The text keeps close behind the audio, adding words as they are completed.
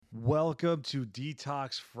Welcome to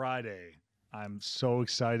Detox Friday. I'm so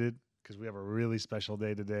excited because we have a really special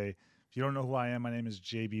day today. If you don't know who I am, my name is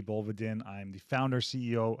JB Bolvadin. I'm the founder,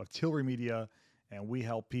 CEO of Tilray Media, and we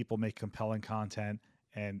help people make compelling content.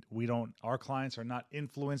 And our clients are not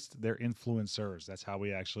influenced, they're influencers. That's how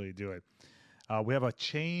we actually do it. We have a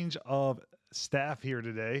change of staff here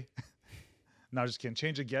today. No, just kidding.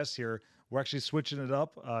 Change of guests here. We're actually switching it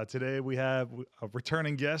up. Today we have a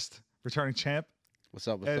returning guest, returning champ. What's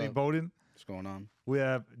up? Eddie Bodon. What's going on? We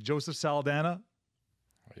have Joseph Saldana.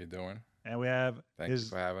 How you doing? And we have Thank you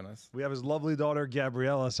for having us. We have his lovely daughter,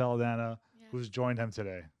 Gabriella Saldana, who's joined him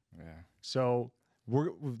today. Yeah. So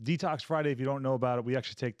we're Detox Friday. If you don't know about it, we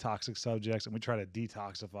actually take toxic subjects and we try to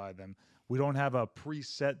detoxify them. We don't have a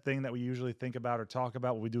preset thing that we usually think about or talk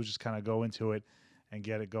about. What we do is just kind of go into it and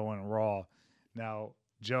get it going raw. Now,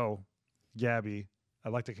 Joe, Gabby,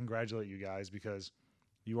 I'd like to congratulate you guys because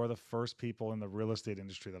you are the first people in the real estate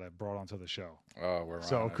industry that I've brought onto the show. Oh, we're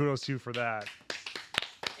so honored. Kudos to you for that.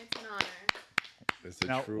 It's an honor. It's a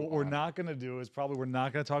Now, true what we're honor. not going to do is we're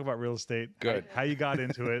not going to talk about real estate. Good. How you got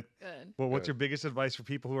into it. Good. Well, what's Good. your biggest advice for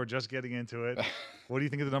people who are just getting into it? What do you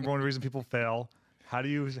think is the number one reason people fail? How are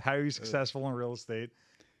you successful in real estate?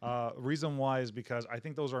 Reason why is because I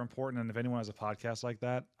think those are important. And if anyone has a podcast like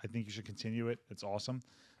that, I think you should continue it. It's awesome.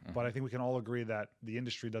 But I think we can all agree that the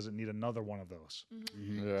industry doesn't need another one of those.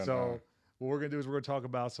 Yeah, So no. what we're going to do is we're going to talk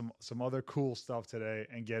about some other cool stuff today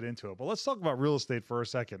and get into it. But let's talk about real estate for a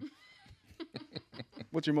second.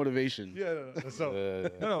 What's your motivation? Yeah. No.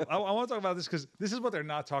 So I want to talk about this because this is what they're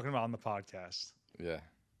not talking about on the podcast. Yeah.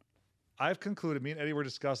 I've concluded, me and Eddie were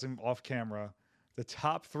discussing off camera, the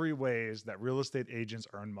top 3 ways that real estate agents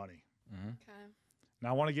earn money. Okay. Now,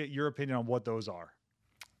 I want to get your opinion on what those are.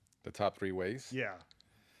 The top 3 ways. Yeah.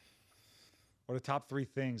 What are the top 3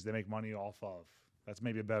 things they make money off of? That's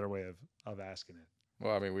maybe a better way of asking it.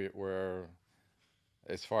 Well, I mean, we're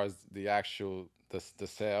as far as the actual the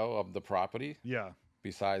sale of the property. Yeah.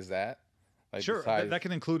 Besides that, like Sure. besides, That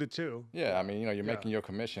can include it too. yeah, I mean, you're Yeah. making your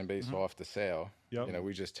commission based off the sale. Yep.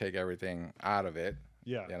 We just take everything out of it.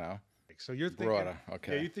 Yeah. So you're thinking, Broader,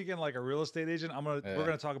 okay. Yeah, you're thinking like a real estate agent. We're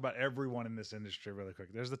gonna talk about everyone in this industry really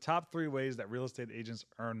quick. There's the top 3 ways that real estate agents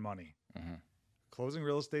earn money: closing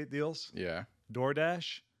real estate deals, Yeah.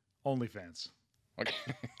 DoorDash, OnlyFans. Okay.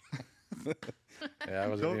 Yeah, I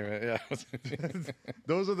wasn't even. Yeah.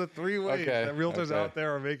 Those are the 3 ways Okay, that realtors okay. out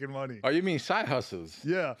there are making money. Oh, you mean side hustles?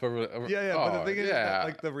 Yeah. Yeah. But the thing is, yeah. that,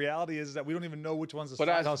 like the reality is that we don't even know which one's a But side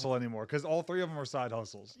that's- hustle anymore because all 3 of them are side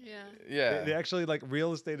hustles. Yeah. Yeah. They actually like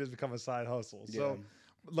real estate has become a side hustle. So,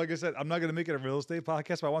 like I said, I'm not going to make it a real estate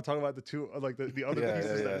podcast, but I want to talk about the 2, like the other Yeah,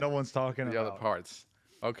 pieces yeah, yeah. that no one's talking The about. other parts.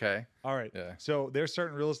 Okay. All right. Yeah. So there's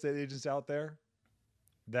certain real estate agents out there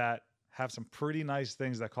that have some pretty nice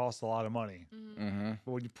things that cost a lot of money. Mm-hmm.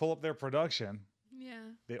 But when you pull up their production, Yeah.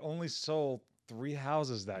 they only sold 3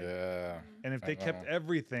 houses that year. Yeah. And if they kept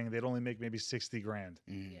everything, they'd only make maybe 60 grand.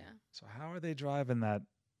 Yeah. So how are they driving that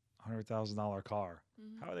 $100,000 car?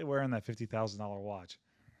 How are they wearing that $50,000 watch?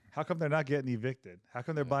 How come they're not getting evicted? How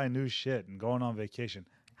come they're buying new shit and going on vacation?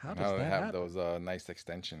 How does How that they have happen? those nice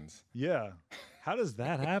extensions. Yeah. How does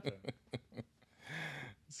that happen?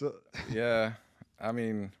 So Yeah. I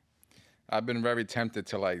mean, I've been very tempted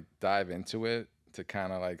to like dive into it to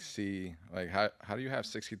kind of like see like how do you have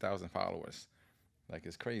 60,000 followers? Like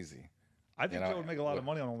it's crazy. I think You know, Joe would make a lot of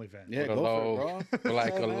money on OnlyFans. Yeah, With a go low, for it, bro. with like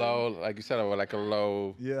a That's all, man. low, like you said, with like a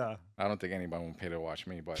low. Yeah. I don't think anybody would pay to watch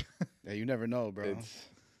me, but Yeah, you never know, bro. it's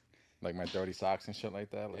like my dirty socks and shit like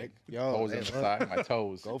that. Like Yo, toes hey, in the look. side, my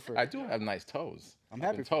toes. Go for I it. do have nice toes. I'm I've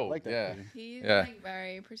happy been for you. I told. like that. Yeah. for you. He's Yeah. like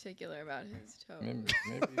very particular about his toes.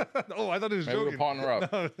 Maybe Oh, I thought he was maybe we'll joking. partner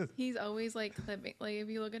up. No. He's always like clipping. Like if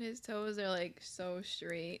you look at his toes, they're like so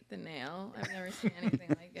straight. The nail. I've never seen anything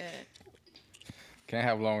like it. Can't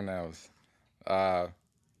have long nails.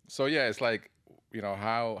 So yeah, it's like,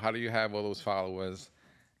 how do you have all those followers,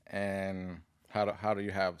 and how do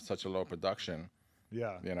you have such a low production?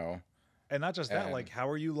 Yeah. You know, And not just that, And- like, how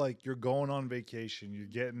are you like you're going on vacation, you're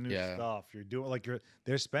getting new Yeah. stuff, you're doing like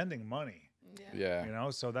they're spending money. Yeah. You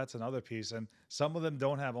know, so that's another piece. And some of them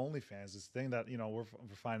don't have OnlyFans. This thing that, we're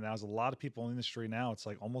finding out is a lot of people in the industry now, it's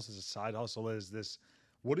like almost as a side hustle is this,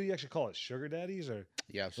 what do you actually call it? Sugar daddies? Or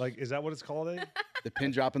Yes. like, is that what it's called? Eh? the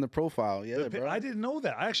pin drop in the profile. Yeah, bro. I didn't know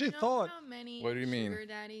that. I actually You know thought, how many What do you mean? sugar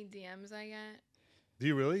daddy DMs I get? do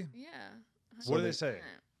you really? Yeah. What do they say?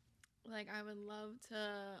 100%. Like, I would love to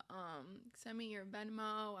send me your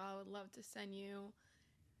Venmo. I would love to send you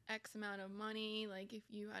X amount of money. Like, if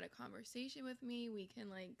you had a conversation with me, we can,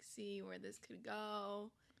 like, see where this could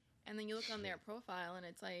go. And then you look on their profile, and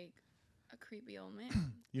it's like a creepy old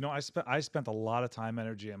man. You know, I spent a lot of time,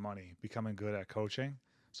 energy, and money becoming good at coaching,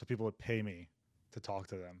 so people would pay me to talk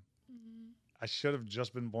to them. I should have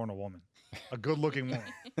just been born a woman, a good-looking woman.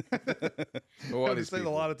 Who are I've these said a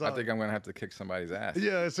people? lot of I times. think I'm gonna have to kick somebody's ass.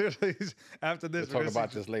 Yeah, seriously. After this, We'll talk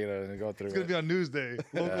about this later and go through It's gonna it. be on Newsday.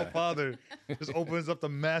 Local Yeah. father just opens up the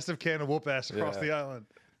massive can of whoop ass across Yeah. the island.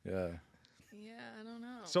 Yeah. Yeah, I don't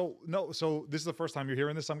know. So this is the first time you're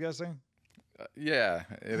hearing this, I'm guessing. Yeah,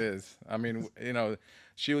 it is. I mean, you know,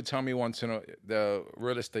 she would tell me once, you know, the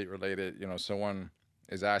real estate related, you know, someone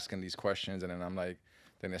is asking these questions, and then I'm like,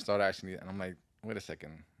 then they start asking me, and I'm like, wait a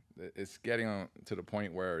second, it's getting on to the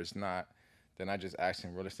point where it's not, they're not just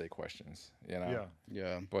asking real estate questions, you know, Yeah.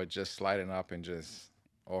 Yeah. but just sliding up and just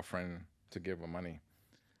offering to give her money.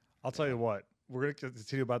 I'll tell you what. We're gonna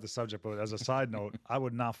continue about the subject, but as a side note, I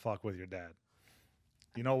would not fuck with your dad.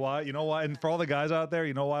 You know why? You know why? And for all the guys out there,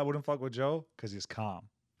 you know why I wouldn't fuck with Joe? Because he's calm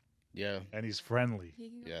Yeah. and he's friendly. He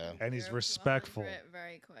can go Yeah. from And he's 0 to respectful. 100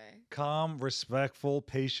 very quick. Calm, respectful,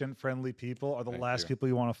 patient, friendly people are the Thank last you. people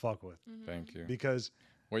you want to fuck with. Thank you. Because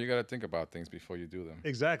Well, you got to think about things before you do them.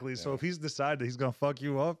 exactly. So Yeah. if he's decided he's gonna fuck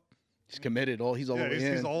you up, He's committed. He's all Yeah, the way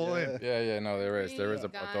he's in. all in. Yeah, no, there is a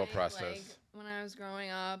Guys, thought process. Like, when I was growing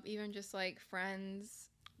up, even just like friends,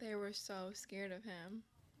 they were so scared of him.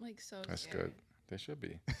 Like so That's scared. good. They should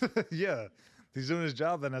be. yeah, he's doing his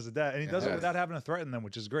job then as a dad, and he does it Yes. without having to threaten them,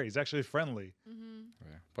 which is great. He's actually friendly. Yeah.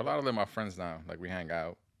 But a lot of them are friends now. Like we hang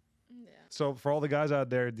out. Yeah. So for all the guys out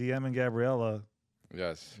there, DM and Gabriella,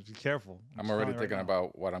 Yes. be careful. I'm just already telling you thinking right now.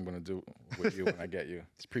 about what I'm gonna do with you when I get you.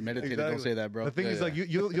 It's premeditated. Exactly. Don't say that, bro. The thing Yeah, is,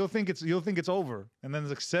 yeah. like you'll think it's over, and then it's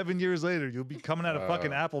like 7 years later, you'll be coming out of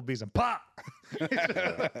fucking Applebee's and pop.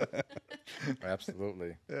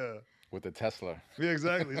 Absolutely. Yeah, With the Tesla. yeah,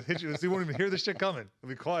 exactly. Hit you, so you won't even hear this shit coming. It'll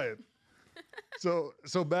be quiet. So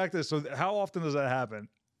back to this. So how often does that happen?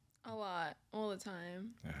 A lot, all the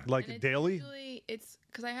time. Like And it's daily? Usually, it's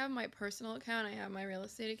because I have my personal account, I have my real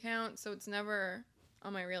estate account, so it's never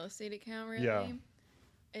on my real estate account really. Yeah.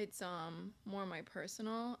 It's more my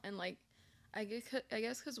personal, and like I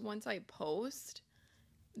guess because once I post,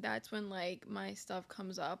 that's when like my stuff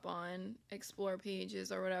comes up on explore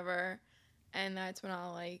pages or whatever, and that's when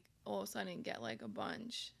I'll like all of a sudden get like a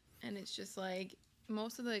bunch, and it's just like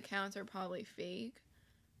most of the accounts are probably fake,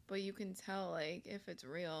 but you can tell like if it's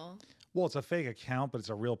real. Well, it's a fake account, but it's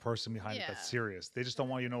a real person behind it Yeah. that's serious. They just don't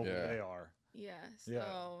want you to know Yeah. who they are. Yeah. So, Yeah.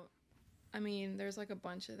 I mean, there's like a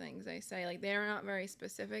bunch of things they say. Like they're not very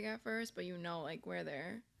specific at first, but you know like where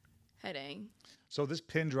they're heading. So this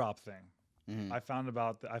pin drop thing, Mhm. I found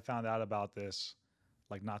out about this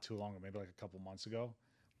like not too long ago, maybe like a couple months ago.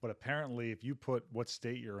 But apparently, if you put what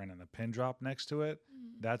state you're in and a pin drop next to it,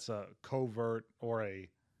 that's a covert or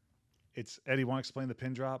it's Eddie. Want to explain the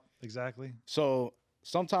pin drop exactly? So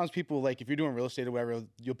sometimes people, like, if you're doing real estate or whatever,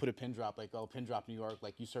 you'll put a pin drop, like, oh, pin drop New York,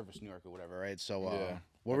 like you service New York or whatever, right? So Yeah.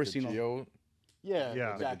 what Like we're a seeing, geo. yeah, Yeah.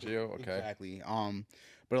 Like a exactly, geo, okay. exactly.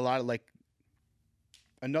 But a lot of like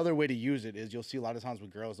another way to use it is you'll see a lot of times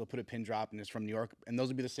with girls, they'll put a pin drop and it's from New York, and those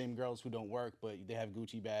will be the same girls who don't work, but they have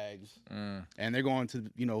Gucci bags and they're going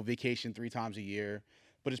to vacation 3 times a year.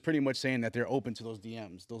 But it's pretty much saying that they're open to those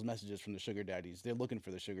DMs, those messages from the sugar daddies. They're looking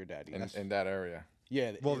for the sugar daddy. In that area.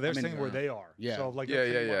 Yeah. Well, they're I mean, saying where they are. Yeah. So like, Yeah, let's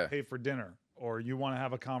say yeah, you wanna yeah. pay for dinner, or you want to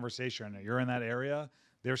have a conversation, and you're in that area.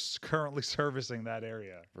 They're currently servicing that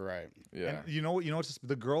area. Right. Yeah. And you know what's just,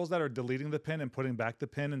 the girls that are deleting the pin and putting back the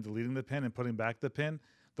pin and deleting the pin and putting back the pin,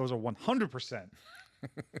 those are 100%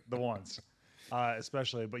 the ones,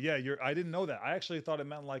 especially. But yeah, I didn't know that. I actually thought it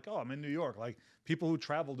meant like, oh, I'm in New York. Like people who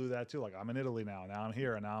travel do that too. Like I'm in Italy now. Now I'm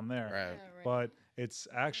here and now I'm there. Right. Yeah, right. But it's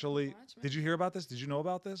actually. Watch, man. Did you hear about this? Did you know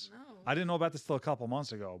about this? No. I didn't know about this till a couple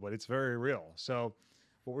months ago, but it's very real. So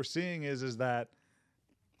what we're seeing is that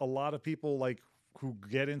a lot of people like who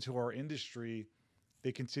get into our industry,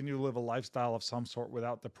 they continue to live a lifestyle of some sort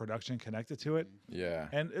without the production connected to it. Yeah.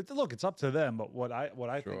 And look, it's up to them. But what I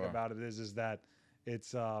think Sure. about it is that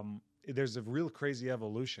it's there's a real crazy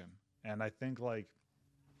evolution, and I think like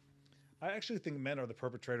I actually think men are the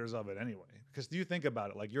perpetrators of it anyway. Because do you think about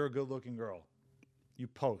it? Like you're a good-looking girl, you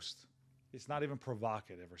post. It's not even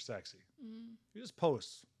provocative or sexy. You just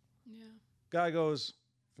post. Yeah. Guy goes,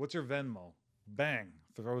 "What's your Venmo?" Bang,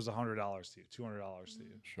 throws $100 to you, $200 to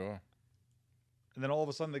you, Sure. and then all of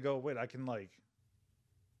a sudden they go, "Wait, I can like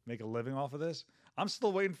make a living off of this." I'm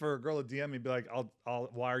still waiting for a girl to DM me, and be like, "I'll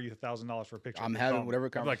wire you $1,000 for a picture." I'm of your having thumb." whatever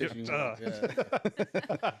I'm like, conversation you "Duh." want.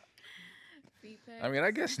 Yeah. Feet I mean,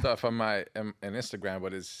 I get stuff on my in Instagram,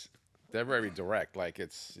 but they're very direct. Like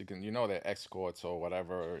they're escorts or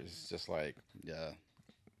whatever. It's just like Yeah.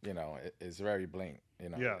 it's very blatant.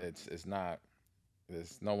 Yeah. It's not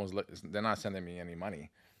there's no one's they're not sending me any money,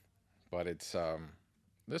 but it's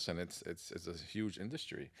listen, it's a huge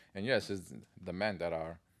industry, and yes, it's the men that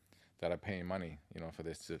are paying money, you know, for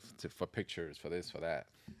this for pictures, for this, for that,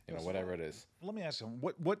 you know, whatever it is. Let me ask you,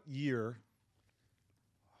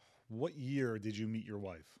 what year did you meet your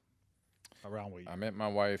wife? Around what year? I met my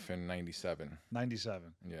wife in '97.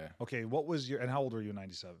 97. Yeah, Okay, what was your, and how old were you in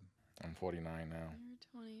 97? I'm 49 now. You're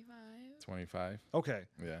 25. 25. Okay.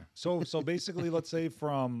 Yeah. So basically, let's say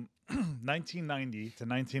from 1990 to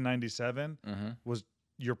 1997 was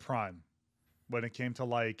your prime when it came to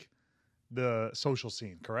like the social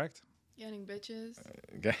scene, correct? Getting bitches.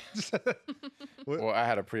 Well, I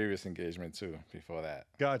had a previous engagement too before that.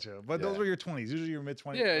 Gotcha. But those Yeah. were your 20s. Usually your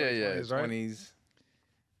mid-20s. Yeah, early yeah, 20s, right? 20s.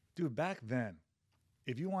 Dude, back then,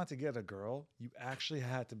 if you wanted to get a girl, you actually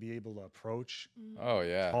had to be able to approach, Oh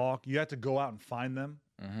yeah. talk. You had to go out and find them,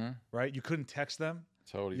 Mm-hmm. right? You couldn't text them.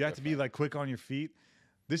 Totally. You had to be different. like quick on your feet.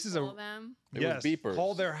 This is Call them. It yes, was beepers.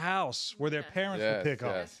 call their house where their Yeah. parents would Yes, pick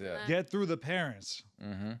up. yes, yes. Get through the parents.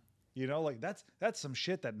 Mm-hmm. You know, like that's some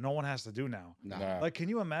shit that no one has to do now. Nah. Like, can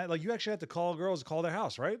you imagine? Like, you actually had to call girls to call their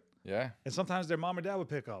house, right? Yeah. And sometimes their mom or dad would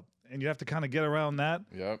pick up, and you have to kind of get around that.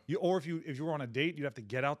 Yep. Or if you were on a date, you'd have to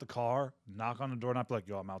get out the car, knock on the door, and not be like,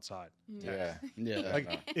 "Yo, I'm outside." Yeah. Yeah.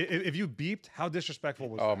 Like, if you beeped, how disrespectful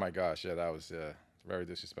was Oh that, my gosh. Yeah, that was very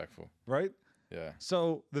disrespectful. right? Yeah.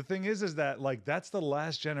 So the thing is that like that's the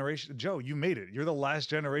last generation. Joe, you made it. You're the last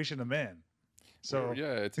generation of man. So Well,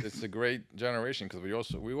 yeah, it's a great generation because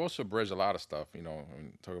we also bridge a lot of stuff. You know, when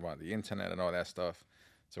we talk about the internet and all that stuff.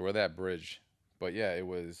 So we're that bridge. But yeah, it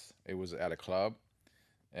was at a club,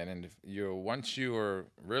 and then once you were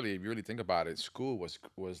really, if you really think about it, school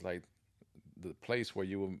was like the place where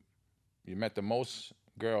you met the most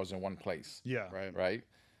girls in one place. yeah, Right. Right.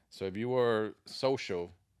 So if you were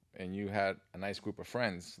social and you had a nice group of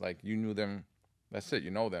friends, like you knew them, that's it. You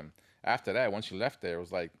know them. After that, once you left there, it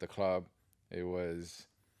was like the club. It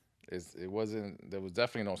wasn't. There was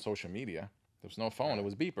definitely no social media. There was no phone. It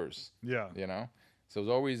was beepers. yeah. You know. So it was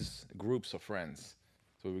always groups of friends.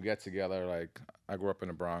 So we would get together. Like I grew up in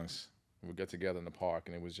the Bronx. We would get together in the park,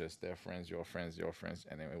 and it was just their friends, your friends, your friends,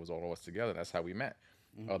 and then it was all of us together. That's how we met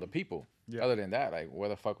other people. Yeah. Other than that, like where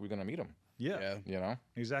the fuck are we gonna meet them? Yeah, Yeah. You know.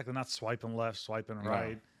 exactly. Not swiping left, swiping No.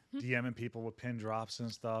 right, DMing people with pin drops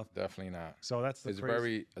and stuff. Definitely not. So that's the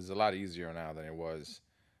It's a lot easier now than it was,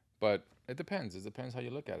 but it depends. It depends how you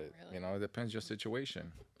look at it. Really? You know, it depends your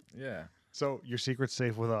situation. Yeah. So your secret's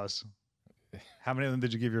safe with us. How many of them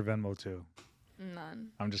did you give your Venmo to? None.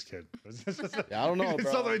 I'm just kidding. Yeah, I don't know, It's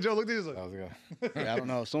bro. not the way Joe looked at you. He's like, That was good. Yeah, I don't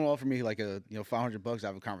know. If someone offered me like $500 to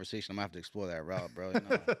have a conversation, I'm gonna have to explore that route, bro. You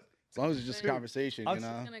know? As long as it's just a Dude, conversation, I'll you s-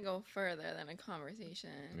 know. It's gonna go further than a conversation.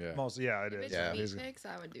 Yeah. most, yeah, it If is. it's Yeah. feet pics,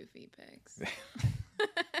 I would do feet pics.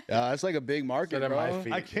 Yeah, it's like a big market, Instead of my bro.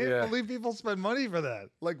 feet. I can't Yeah. believe people spend money for that.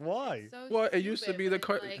 Like, why? So Well, it used to stupid, be the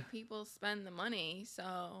but it's co- like people spend the money,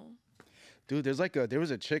 so Dude, there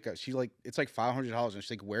was a chick. She like it's like $500, and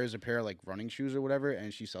she like wears a pair of like running shoes or whatever,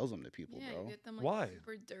 and she sells them to people, yeah, bro. you get them like Why?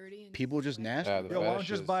 super dirty. And People just sweat. nasty. Yeah, the Yo, why don't you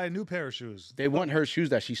fetishes. just buy a new pair of shoes? They want her shoes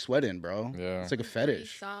that she sweat in, bro. Yeah. It's like a Dirty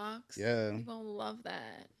fetish. Socks. Yeah. People love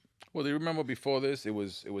that. Well, do you remember before this? It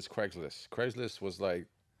was Craigslist. Craigslist was like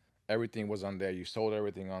everything was on there. You sold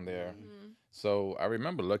everything on there. Mhm. So I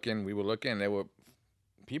remember looking. We were looking. There were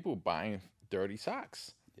people buying dirty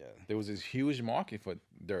socks. Yeah. There was this huge market for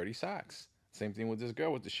dirty socks. Same thing with this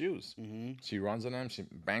girl with the shoes. Mm-hmm. She runs on them. She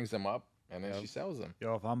bangs them up, and then Yep. she sells them.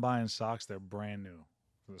 Yo, if I'm buying socks, they're brand new.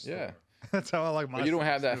 For the store. Yeah. That's how I like my But you don't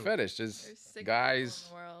have socks, that too. fetish. There's Just sick guys.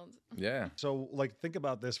 people in the world. Yeah. So, like, think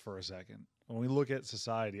about this for a second. When we look at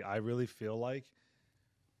society, I really feel like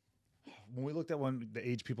when we looked at when the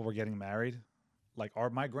age people were getting married, like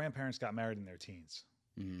my grandparents got married in their teens,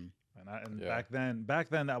 Mm-hmm. and Yeah. back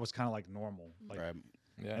then that was kind of like normal. Like, Right.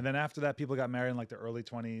 Yeah. and then after that, people got married in like the early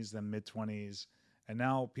 20s, then mid 20s, and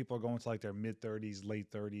now people are going to like their mid 30s,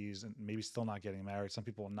 late 30s, and maybe still not getting married. Some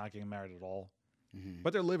people are not getting married at all, Mm-hmm.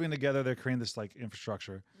 but they're living together. They're creating this like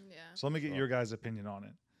infrastructure. Yeah. So let me get Sure. your guys' opinion on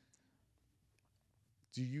it.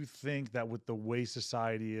 Do you think that with the way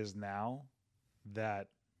society is now, that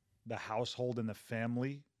the household and the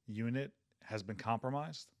family unit has been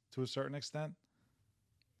compromised to a certain extent?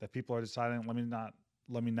 That people are deciding, let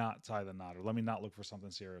me not tie the knot, or let me not look for something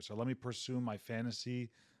serious, or let me pursue my fantasy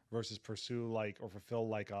versus pursue like or fulfill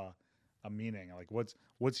like a meaning. Like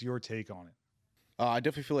what's your take on it? I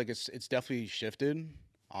definitely feel like it's definitely shifted.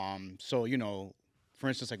 So for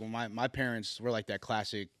instance, like when my parents were like that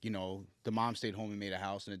classic, the mom stayed home and made a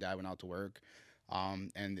house, and the dad went out to work,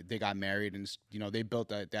 and they got married, and they built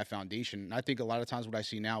that foundation. And I think a lot of times what I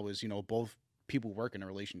see now is both people work in a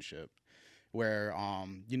relationship, where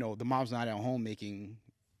you know, the mom's not at home making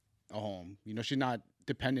a home. You know, she's not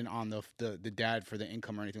dependent on the dad for the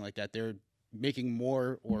income or anything like that. They're making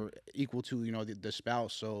more or equal to, you know, the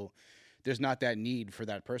spouse. So there's not that need for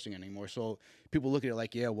that person anymore. So people look at it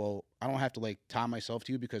like, yeah, well, I don't have to like tie myself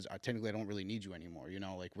to you because technically I don't really need you anymore. You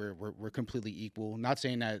know, like we're completely equal. Not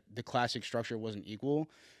saying that the classic structure wasn't equal,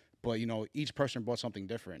 but you know, each person brought something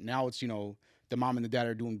different. Now it's, you know, the mom and the dad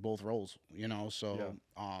are doing both roles. You know, so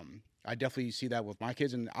I definitely see that with my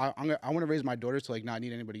kids, and I want to raise my daughters to like not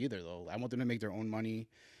need anybody either. Though I want them to make their own money,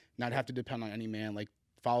 not have to depend on any man. Like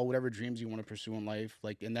follow whatever dreams you want to pursue in life.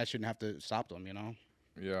 Like, and that shouldn't have to stop them. You know.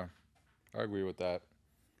 Yeah, I agree with that.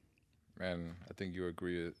 And I think you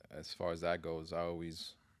agree as far as that goes. I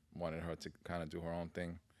always wanted her to kind of do her own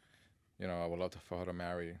thing. You know, I would love for her to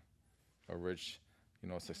marry a rich, you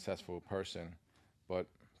know, successful person. But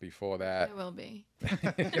before that, It will be.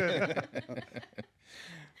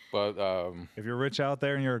 but If you're rich out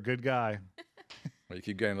there and you're a good guy, you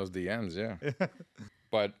keep getting those DMs, yeah.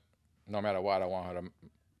 But no matter what, I want her to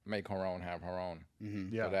make her own, have her own.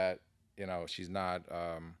 yeah, So that, you know, she's not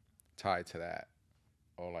tied to that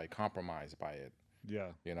or like compromised by it. yeah,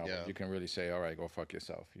 You know, Yeah. you can really say, all right, go fuck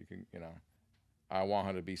yourself. You can, you know, I want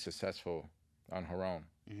her to be successful on her own.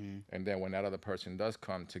 And then when that other person does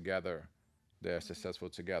come together, they're successful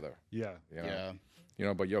together. yeah, You know? Yeah. You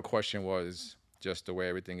know, but your question was just the way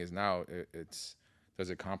everything is now. It's does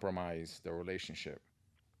it compromise the relationship,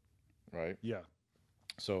 right? yeah.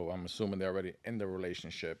 So I'm assuming they're already in the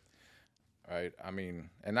relationship, right? I mean,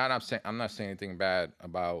 and I'm not saying anything bad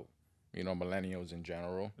about, you know, millennials in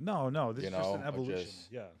general. No, this You is just know, an or evolution.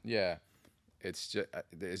 just- Yeah, Yeah, it's just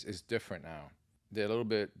it's different now. They're a little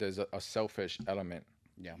bit. There's a selfish element.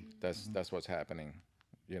 Yeah. That's what's happening.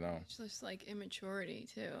 You know. It's just like immaturity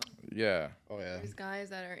too. Yeah. Oh yeah. There's guys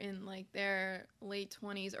that are in like their late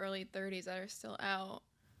 20s, early 30s that are still out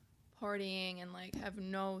partying and like have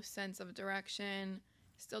no sense of direction,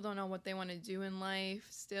 still don't know what they want to do in life,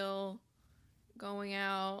 still going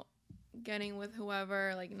out, getting with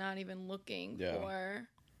whoever, like not even looking Yeah. for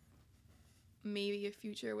maybe a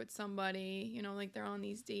future with somebody, you know, like they're on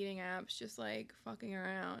these dating apps just like fucking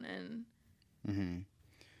around. And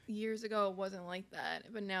years ago it wasn't like that,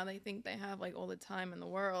 but now they think they have like all the time in the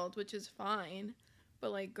world, which is fine,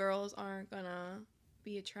 but like girls aren't gonna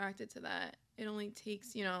be attracted to that. It only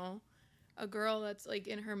takes, you know, a girl that's like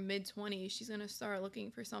in her mid-20s, she's gonna start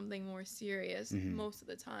looking for something more serious most of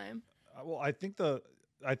the time. well, I think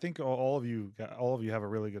all of you have a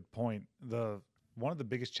really good point. One of the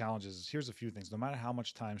biggest challenges is, here's a few things. No matter how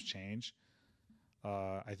much times change,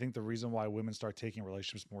 I think the reason why women start taking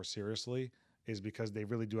relationships more seriously is because they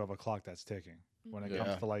really do have a clock that's ticking when it Yeah.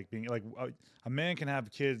 comes to like being like a man can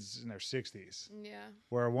have kids in their 60s, Yeah.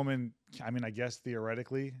 where a woman, I mean, I guess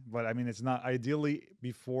theoretically, but I mean, it's not ideally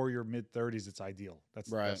before your mid 30s. It's ideal.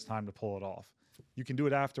 That's Right. that's time to pull it off. You can do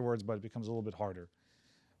it afterwards, but it becomes a little bit harder.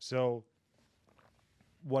 So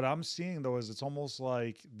what I'm seeing though is it's almost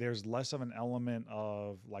like there's less of an element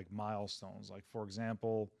of like milestones. Like, for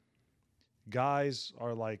example, guys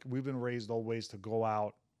are like, we've been raised always to go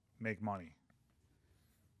out, make money,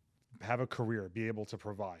 have a career, be able to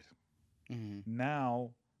provide.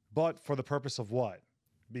 Now, but for the purpose of what?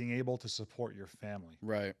 Being able to support your family.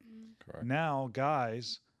 Right. Correct. Now,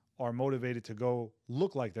 guys are motivated to go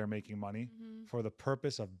look like they're making money for the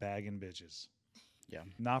purpose of bagging bitches. Yeah.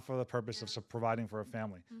 Not for the purpose of providing for a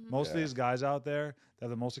family. Most of these guys out there that have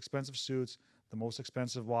the most expensive suits, the most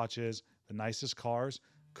expensive watches, the nicest cars,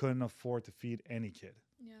 couldn't afford to feed any kid.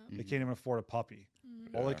 Yeah. They can't even afford a puppy.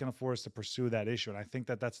 All they can afford is to pursue that issue. And I think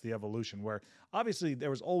that that's the evolution, where obviously there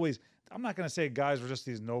was always, I'm not going to say guys were just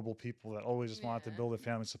these noble people that always just wanted to build a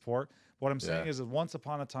family support. What I'm saying is that once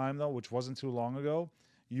upon a time, though, which wasn't too long ago,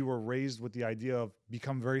 you were raised with the idea of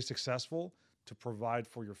become very successful to provide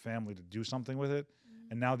for your family, to do something with it.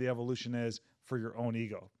 And now the evolution is for your own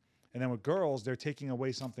ego. And then with girls, they're taking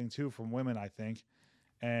away something too from women, I think.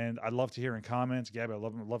 And I'd love to hear in comments, Gabby, I'd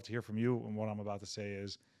love to hear from you. And what I'm about to say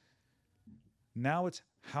is, now it's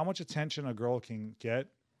how much attention a girl can get,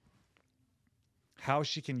 how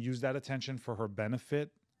she can use that attention for her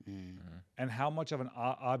benefit, and how much of an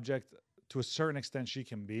object, to a certain extent, she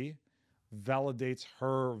can be, validates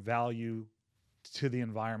her value to the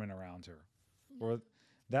environment around her. Or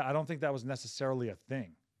that, I don't think that was necessarily a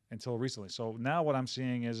thing until recently. So now what I'm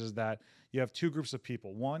seeing is that you have two groups of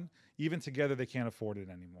people. One, even together, they can't afford it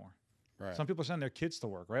anymore. Right. Some people send their kids to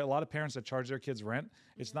work, right? A lot of parents that charge their kids rent,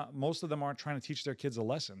 it's not, most of them aren't trying to teach their kids a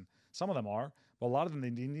lesson. Some of them are, but a lot of them,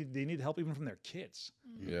 they need help even from their kids.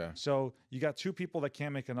 Yeah. So you got two people that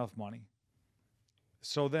can't make enough money.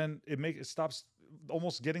 So then it stops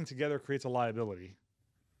almost getting together creates a liability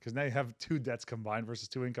because now you have two debts combined versus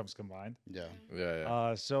two incomes combined. Yeah.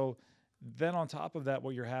 Yeah. So then on top of that,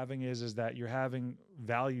 what you're having is that you're having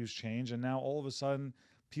values change, and now all of a sudden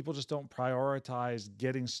people just don't prioritize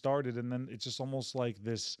getting started, and then it's just almost like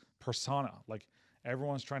this persona, like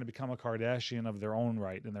everyone's trying to become a Kardashian of their own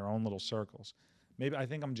right in their own little circles. Maybe I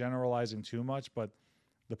think I'm generalizing too much, but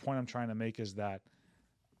the point I'm trying to make is that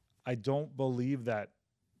I don't believe that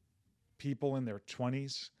people in their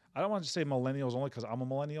 20s, I don't want to say millennials only because I'm a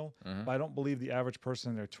millennial, but I don't believe the average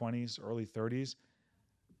person in their 20s, early 30s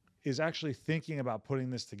is actually thinking about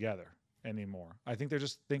putting this together anymore. I think they're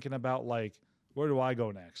just thinking about like, where do I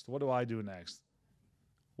go next? What do I do next?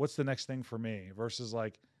 What's the next thing for me? Versus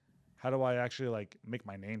like, how do I actually like make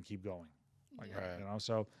my name keep going? Like, Yeah. you know,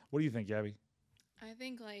 so what do you think, Gabby? I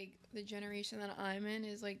think like the generation that I'm in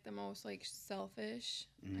is like the most like selfish.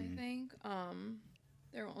 I think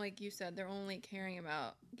they're like you said, they're only caring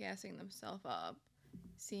about gassing themselves up,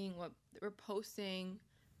 seeing what we're posting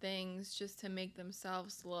things just to make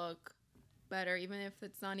themselves look better, even if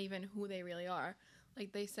it's not even who they really are.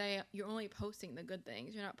 Like they say, you're only posting the good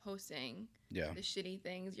things. You're not posting the shitty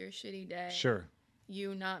things, your shitty day. Sure.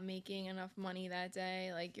 You not making enough money that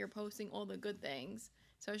day. Like you're posting all the good things.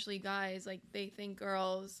 Especially guys, like they think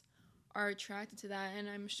girls are attracted to that, and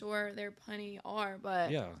I'm sure there plenty are,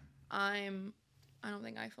 but Yeah. I don't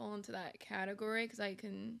think I fall into that category because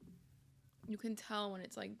you can tell when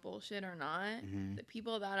it's like bullshit or not. The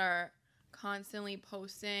people that are constantly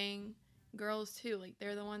posting, girls too, like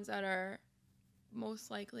they're the ones that are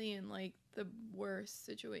most likely in like the worst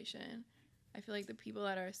situation. I feel like the people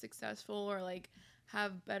that are successful or like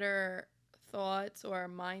have better thoughts or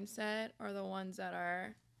mindset are the ones that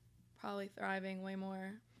are probably thriving way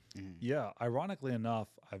more. Yeah. Ironically enough,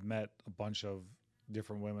 I've met a bunch of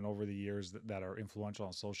different women over the years that are influential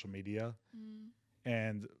on social media.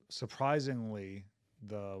 And surprisingly,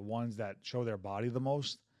 the ones that show their body the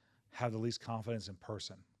most have the least confidence in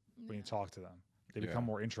person when you talk to them. They become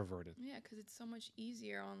more introverted. Yeah, because it's so much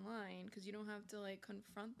easier online because you don't have to like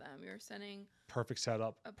confront them. You're sending Perfect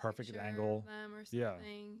setup, a perfect picture angle. of them or something. Yeah.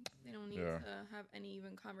 They don't need to have any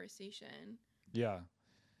even conversation. Yeah.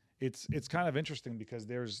 It's kind of interesting because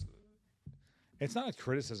it's not a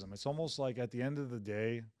criticism. It's almost like at the end of the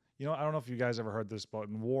day, you know, I don't know if you guys ever heard this, but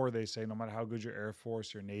in war, they say no matter how good your Air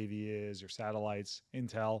Force, your Navy is, your satellites,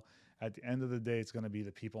 intel, at the end of the day, it's going to be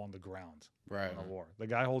the people on the ground in a war, the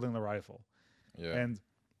guy holding the rifle. Yeah. And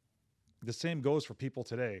the same goes for people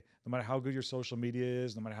today. No matter how good your social media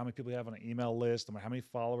is, no matter how many people you have on an email list, no matter how many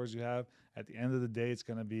followers you have, at the end of the day, it's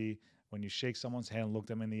going to be when you shake someone's hand, look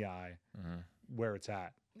them in the eye, where it's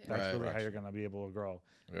at. Yeah. That's really Right. how you're going to be able to grow.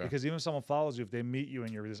 Yeah. Because even if someone follows you, if they meet you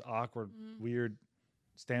and you're this awkward, weird,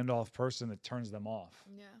 standoff person, it turns them off.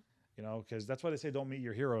 Yeah. You know, because that's why they say don't meet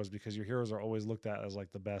your heroes, because your heroes are always looked at as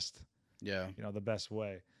like the best, Yeah. you know, the best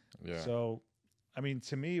way. Yeah. So, I mean,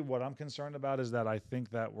 to me, what I'm concerned about is that I think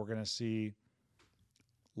that we're going to see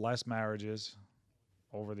less marriages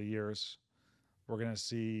over the years. We're going to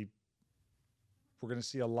see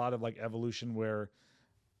a lot of like evolution where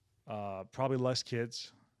probably less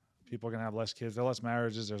kids. People are going to have less kids. There are less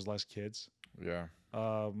marriages. There's less kids. Yeah.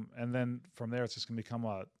 And then from there, it's just going to become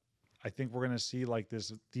I think we're going to see like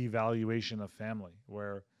this devaluation of family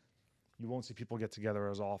where you won't see people get together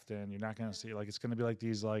as often. You're not going to see, like, it's going to be like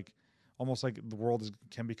these, like, almost like the world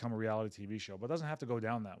can become a reality TV show, but it doesn't have to go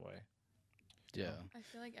down that way. Yeah. I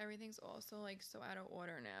feel like everything's also like so out of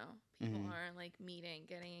order now. People aren't like meeting,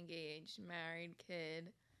 getting engaged, married,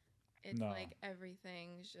 kid. It's No. like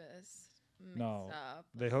everything's just mixed No. up.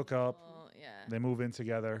 They hook up, Yeah. they move in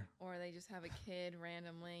together. Or they just have a kid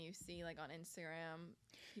randomly. You see like on Instagram,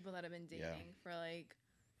 people that have been dating for like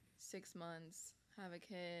 6 months, have a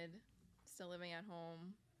kid, still living at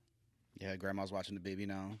home. Yeah, grandma's watching the baby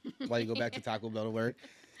now. While you go back to Taco Bell to work.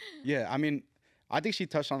 Yeah, I mean, I think she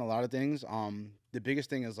touched on a lot of things. The biggest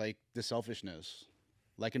thing is like the selfishness.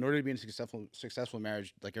 Like in order to be in a successful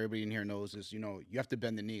marriage, like everybody in here knows, is, you know, you have to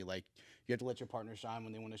bend the knee. Like you have to let your partner shine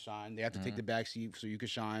when they want to shine. They have to take the back seat so you can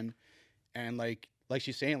shine. And like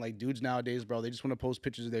she's saying, like dudes nowadays, bro, they just want to post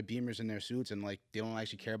pictures of their Beamers and their suits, and like they don't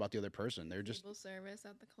actually care about the other person. They're just Table service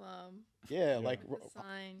at the club. yeah, like The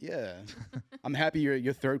sign. yeah. I'm happy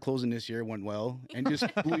your third closing this year went well, and just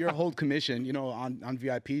blew your whole commission, you know, on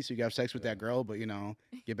VIP, so you can have sex with that girl, but you know,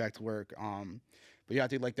 get back to work. But yeah, I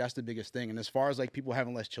think like that's the biggest thing. And as far as like people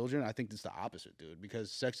having less children, I think it's the opposite, dude, because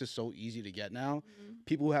sex is so easy to get now.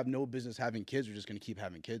 People who have no business having kids are just gonna keep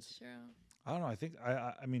having kids. True. I don't know. I think,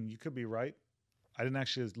 I mean, you could be right. I didn't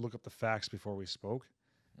actually look up the facts before we spoke,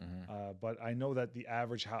 But I know that the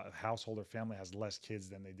average household or family has less kids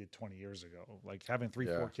than they did 20 years ago. Like having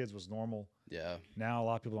 4 kids was normal. Yeah. Now a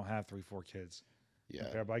lot of people don't have 4 kids. Yeah.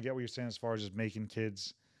 Okay, but I get what you're saying as far as just making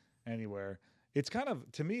kids anywhere. It's kind of,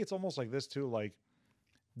 to me, it's almost like this too. Like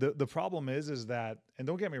the problem is that, and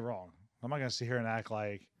don't get me wrong, I'm not gonna sit here and act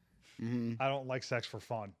like I don't like sex for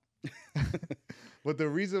fun. But the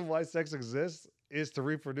reason why sex exists is to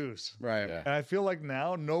reproduce. Right. Yeah. And I feel like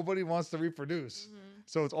now nobody wants to reproduce.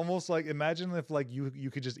 So it's almost like, imagine if like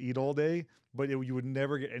you could just eat all day, but you would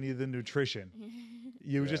never get any of the nutrition.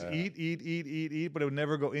 You would just eat, but it would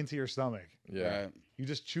never go into your stomach. Yeah. Right. You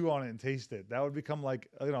just chew on it and taste it. That would become like,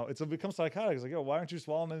 it'll become psychotic. It's like, yo, why aren't you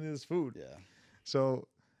swallowing any of this food? Yeah. So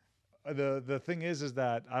the thing is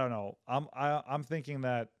that, I don't know. I'm thinking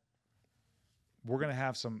that we're gonna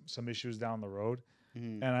have some issues down the road.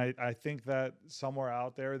 And I think that somewhere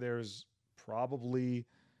out there's probably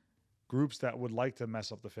groups that would like to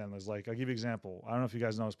mess up the families. Like, I'll give you an example. I don't know if you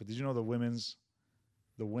guys know this, but did you know the women's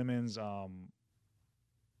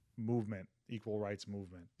movement, equal rights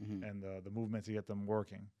movement, and the movement to get them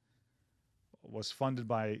working was funded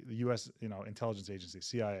by the U.S. intelligence agency,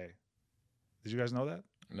 CIA. Did you guys know that?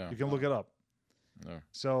 No. You can look it up. No.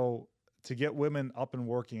 So to get women up and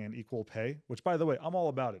working and equal pay, which by the way, I'm all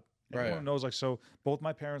about it. Right. Everyone knows, like, so both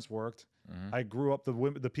my parents worked. I grew up,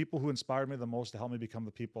 the people who inspired me the most to help me become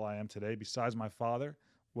the people I am today, besides my father,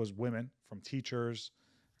 was women, from teachers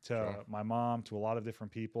to my mom to a lot of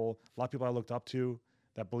different people. A lot of people I looked up to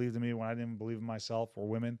that believed in me when I didn't even believe in myself were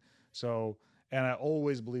women. So, and I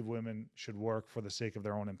always believe women should work for the sake of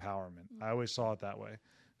their own empowerment. I always saw it that way.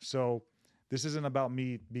 So this isn't about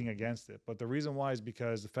me being against it, but the reason why is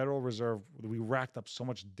because the Federal Reserve, we racked up so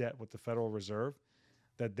much debt with the Federal Reserve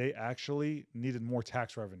that they actually needed more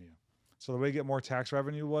tax revenue. So the way to get more tax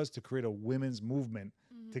revenue was to create a women's movement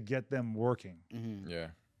to get them working. Yeah.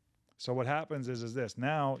 So what happens is this.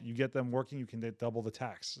 Now you get them working, you can get double the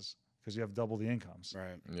taxes because you have double the incomes.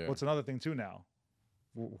 Right. Yeah. What's another thing too now?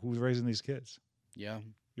 Who's raising these kids? Yeah.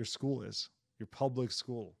 Your school is. Your public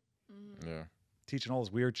school. Yeah. Teaching all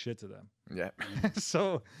this weird shit to them. Yeah.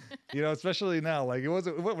 So, especially now, like, it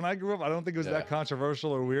wasn't, when I grew up, I don't think it was that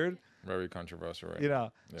controversial or weird. Very controversial, right? Yeah,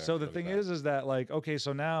 so the really thing bad. is that, like, okay,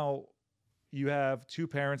 so now you have 2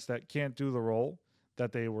 parents that can't do the role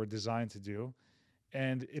that they were designed to do,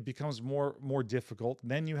 and it becomes more difficult.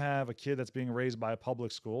 Then you have a kid that's being raised by a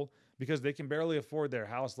public school because they can barely afford their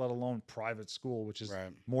house, let alone private school, which is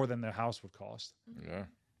more than their house would cost. Yeah.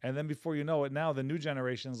 And then before you know it, now the new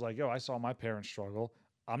generation's like, yo, I saw my parents struggle.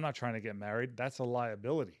 I'm not trying to get married. That's a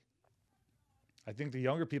liability. I think the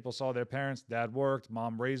younger people saw their parents, dad worked,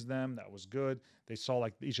 mom raised them. That was good. They saw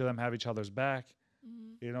like each of them have each other's back.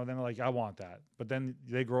 Then they're like, I want that. But then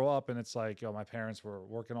they grow up and it's like, yo, my parents were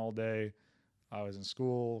working all day. I was in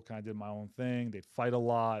school, kind of did my own thing. They'd fight a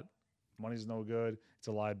lot. Money's no good. It's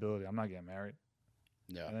a liability. I'm not getting married.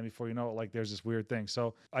 Yeah. And then before you know it, like, there's this weird thing.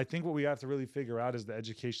 So I think what we have to really figure out is the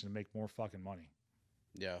education to make more fucking money.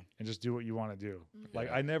 Yeah. And just do what you want to do.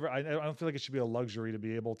 Like, I don't feel like it should be a luxury to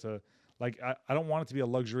be able to, like, I don't want it to be a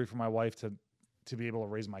luxury for my wife to be able to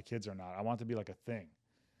raise my kids or not. I want it to be like a thing.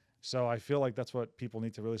 So I feel like that's what people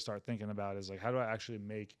need to really start thinking about is, like, how do I actually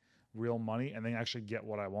make real money and then actually get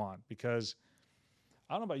what I want? Because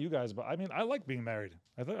I don't know about you guys, but I mean, I like being married.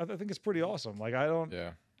 I think it's pretty awesome. Like,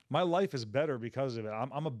 my life is better because of it.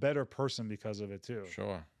 I'm a better person because of it too.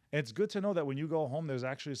 Sure. And it's good to know that when you go home, there's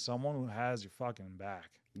actually someone who has your fucking back.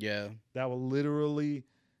 Yeah. That will literally,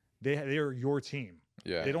 they're your team.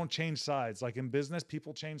 Yeah. They don't change sides. Like in business,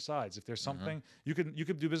 people change sides. If there's something you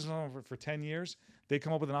could do business on for 10 years, they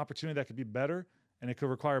come up with an opportunity that could be better and it could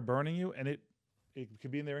require burning you, and it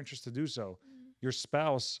could be in their interest to do so. Your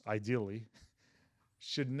spouse, ideally,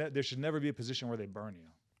 there should never be a position where they burn you.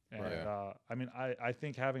 And I mean, I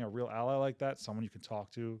think having a real ally like that, someone you can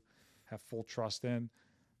talk to, have full trust in,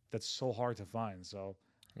 that's so hard to find. So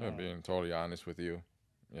being totally honest with you,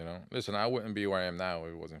 listen, I wouldn't be where I am now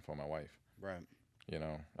if it wasn't for my wife. Right.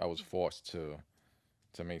 I was forced to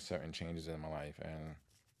make certain changes in my life and,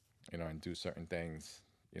 and do certain things,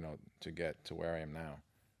 to get to where I am now,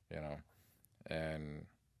 and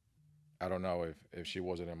I don't know if she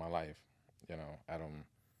wasn't in my life, I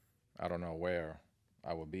don't know where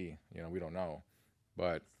I would be, we don't know,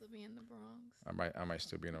 but Still be in the Bronx. I might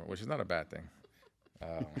still be in which is not a bad thing.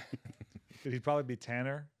 He'd probably be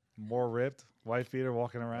tanner, more ripped, white beater,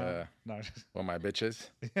 walking around. No, well, my bitches.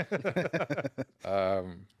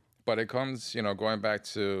 But it comes, going back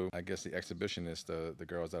to, I guess, the exhibitionists, the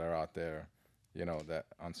girls that are out there, that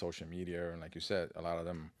on social media, and like you said, a lot of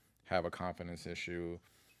them have a confidence issue.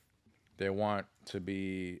 They want to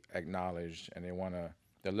be acknowledged, and they want to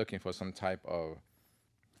they're looking for some type of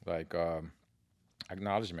like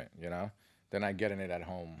acknowledgement, you know. They're not getting it at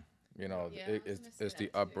home, you know. Yeah, I was It's gonna say it's the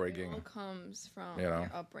that too. It upbringing. all comes from You know?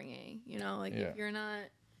 your upbringing. You know, like Yeah. if you're not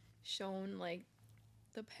shown like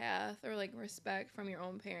the path or like respect from your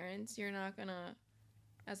own parents, you're not gonna,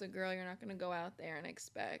 as a girl, you're not gonna go out there and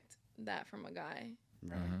expect that from a guy.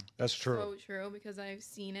 Mhm. That's true. So true, because I've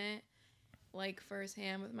seen it like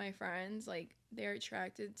firsthand with my friends. Like they're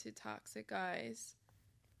attracted to toxic guys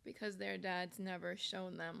because their dad's never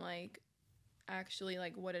shown them like actually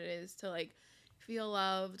like what it is to like feel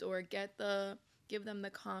loved or give them the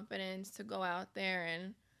confidence to go out there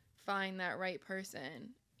and find that right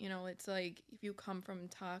person. You know, it's like if you come from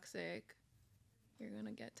toxic, you're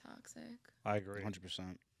gonna get toxic. I agree.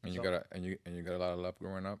 100%. And you So- got and you got a lot of love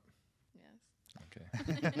growing up. Yes.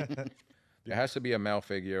 Okay. There has to be a male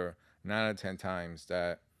figure 9 out of 10 times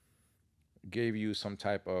that gave you some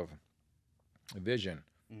type of vision.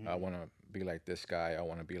 I want to be like this guy. I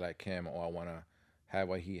want to be like him, or I want to have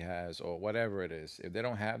what he has, or whatever it is. If they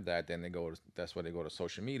don't have that, then that's why they go to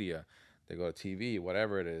social media, they go to TV,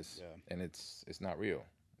 whatever it is, Yeah. and it's not real.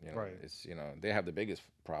 You know, Right. it's, you know, they have the biggest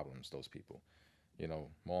problems. Those people, you know,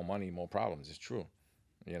 more money, more problems. It's true.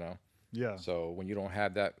 You know. Yeah. So when you don't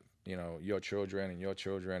have that, you know, your children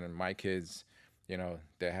and my kids, you know,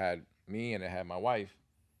 they had me and they had my wife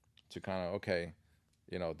to kind of, okay,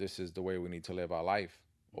 you know, this is the way we need to live our life,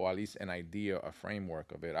 or at least an idea, a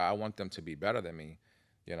framework of it. I want them to be better than me.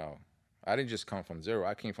 You know, I didn't just come from zero.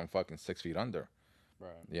 I came from fucking 6 feet under,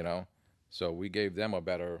 Right. you know? So we gave them a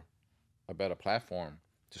better platform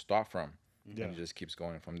to start from. Yeah. And it just keeps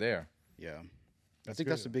going from there. Yeah. I That's think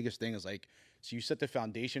that's good. the biggest thing is like, so you set the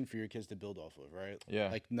foundation for your kids to build off of, right? Yeah.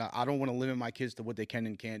 Like, no, I don't want to limit my kids to what they can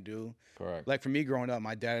and can't do. Correct. Like for me growing up,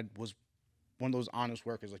 my dad was one of those honest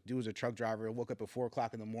workers. Like, dude was a truck driver, woke up at 4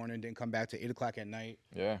 o'clock in the morning, didn't come back to 8 o'clock at night.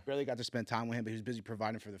 Yeah. Barely got to spend time with him, but he was busy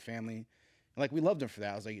providing for the family. And like, we loved him for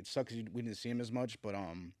that. I was like, it sucks we didn't see him as much, but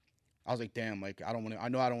I was like, damn, like I don't want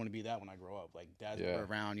to be that when I grow up. Like, dad's Yeah. never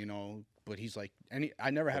around, you know. But he's like,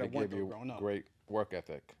 I never had But a it want gave though you growing up. great work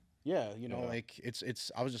ethic. Yeah, you know, Yeah. like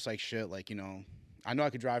it's. I was just like, shit, like, you know, I know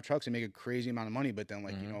I could drive trucks and make a crazy amount of money, but then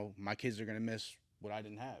like, you know, my kids are gonna miss what I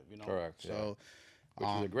didn't have, you know. Correct, So, Which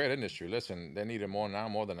is a great industry. Listen, they need it more now,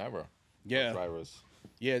 more than ever. yeah, Drivers.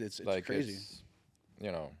 yeah, it's Like crazy. it's,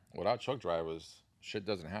 you know, without truck drivers, shit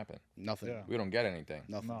doesn't happen. Nothing. Yeah. We don't get anything,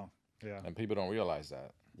 Nothing. No. Yeah. and people don't realize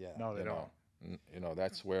that. Yeah. No, they You don't. know, you know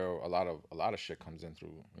that's where a lot of shit comes in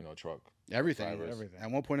through, you know, truck. Everything. Drivers. Everything.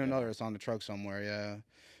 At one point or another, it's on the truck somewhere. Yeah.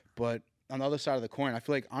 But on the other side of the coin, I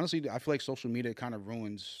feel like social media kind of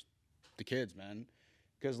ruins the kids, man.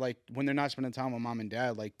 Because like when they're not spending time with mom and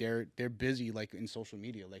dad, like they're busy like in social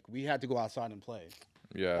media. Like we had to go outside and play.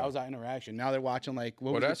 Yeah. That was our interaction. Now they're watching like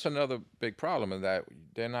what Well, was that's another big problem is that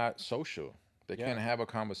they're not social. They Yeah. can't have a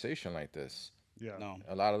conversation like this. Yeah. No.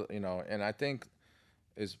 A lot of, you know, and I think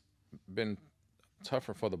it's been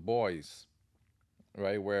tougher for the boys,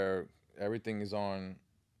 right? Where everything's on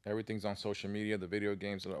social media, the video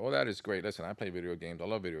games. Oh, that is great. Listen, I play video games. I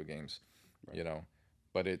love video games, you know,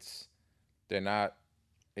 but they're not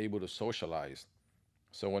able to socialize.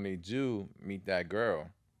 So when they do meet that girl,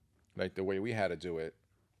 like the way we had to do it,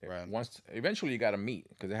 Right. eventually you got to meet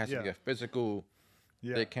because it has to be Yeah. a physical.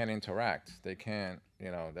 Yeah. They can't interact. They can't, you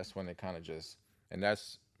know, that's when they kind of just, and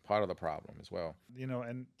that's part of the problem as well. You know,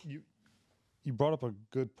 and you brought up a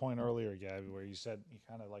good point earlier, Gabby, where you said you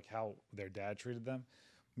kind of like how their dad treated them.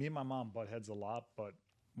 Me and my mom butt heads a lot, but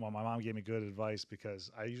well, my mom gave me good advice because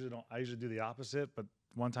I usually do the opposite. But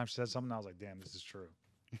one time she said something, I was like, damn, this is true.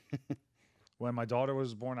 When my daughter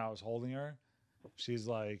was born, I was holding her. She's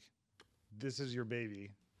like, this is your baby.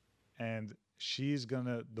 And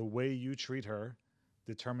the way you treat her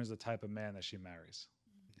determines the type of man that she marries.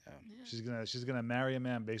 Yeah. She's gonna marry a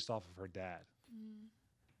man based off of her dad.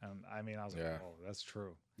 Mm. And I mean, I was like, Yeah. oh, that's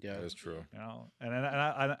true. Yeah. That is true. You know, and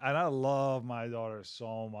I love my daughter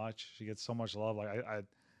so much. She gets so much love. Like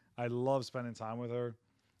I love spending time with her,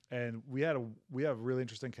 and we have a really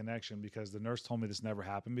interesting connection because the nurse told me this never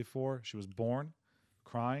happened before. She was born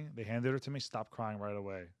crying. They handed her to me, stopped crying right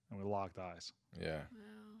away, and we locked eyes. Yeah. Wow.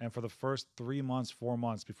 And for the first 3 months, 4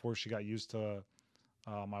 months before she got used to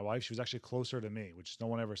my wife, she was actually closer to me, which no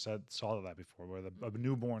one ever saw that before. Where a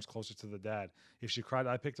newborn's closer to the dad. If she cried,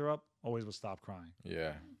 I picked her up, always would stop crying.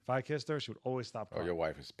 Yeah. If I kissed her, she would always stop Oh, crying. your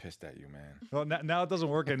wife is pissed at you, man. Well, now it doesn't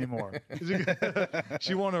work anymore.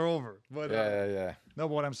 She won her over. But Yeah. no,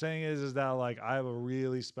 but what I'm saying is that like I have a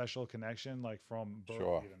really special connection, like from birth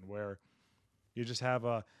Sure. even, where you just have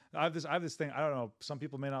I have this thing. I don't know. Some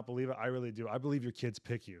people may not believe it. I really do. I believe your kids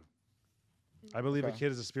pick you. I believe a Okay.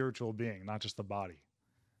 kid is a spiritual being, not just a body.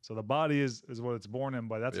 So the body is what it's born in,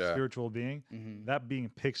 but that's a Yeah. spiritual being. Mhm. That being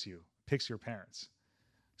picks your parents.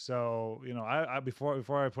 So, you know, I before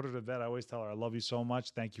I put her to bed, I always tell her, I love you so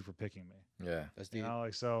much. Thank you for picking me. Yeah. That's You deep. know,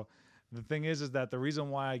 like, so the thing is that the reason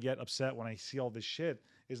why I get upset when I see all this shit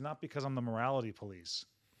is not because I'm the morality police.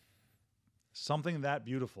 Something that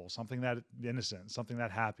beautiful, something that innocent, something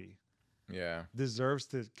that happy Yeah. deserves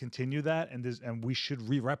to continue that, and we should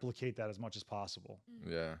replicate that as much as possible.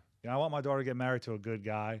 Yeah. You know, I want my daughter to get married to a good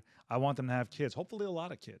guy. I want them to have kids, hopefully a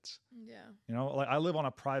lot of kids. Yeah. You know, like I live on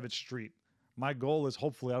a private street. My goal is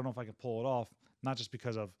hopefully, I don't know if I can pull it off, not just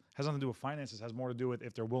because of, has nothing to do with finances, has more to do with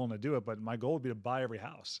if they're willing to do it. But my goal would be to buy every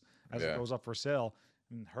house as it Yeah. goes up for sale.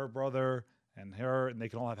 And her brother and her, and they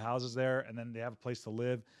can all have houses there, and then they have a place to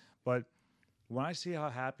live. But when I see how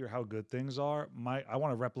happy or how good things are, I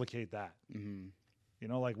want to replicate that. Mm-hmm. You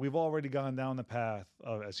know, like we've already gone down the path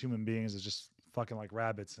of, as human beings, is just fucking like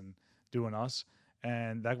rabbits and doing us.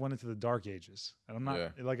 And that went into the dark ages. And I'm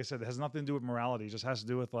not, like I said, it has nothing to do with morality. It just has to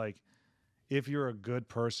do with like, if you're a good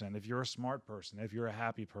person, if you're a smart person, if you're a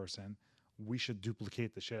happy person, we should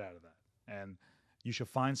duplicate the shit out of that. And you should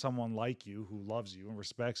find someone like you who loves you and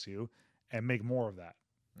respects you and make more of that.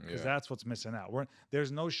 Because that's what's missing out.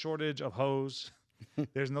 There's no shortage of hoes.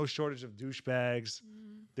 There's no shortage of douchebags.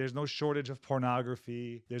 There's no shortage of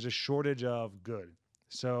pornography. There's a shortage of good.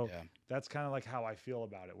 So that's kind of like how I feel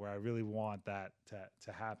about it, where I really want that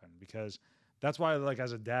to happen. Because that's why, like,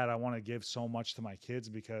 as a dad, I want to give so much to my kids,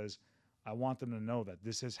 because I want them to know that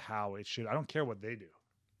this is how it should. I don't care what they do.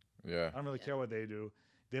 Yeah. I don't really care what they do.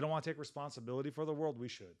 They don't want to take responsibility for the world. We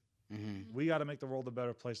should. Mm-hmm. We got to make the world a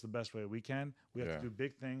better place the best way we can. We have Yeah. to do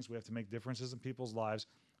big things. We have to make differences in people's lives.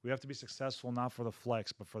 We have to be successful, not for the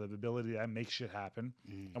flex, but for the ability to make shit happen.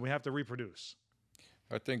 Mm-hmm. And we have to reproduce.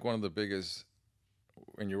 I think one of the biggest,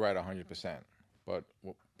 and you're right 100%, but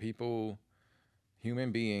people,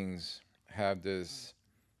 human beings have this,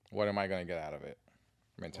 what am I going to get out of it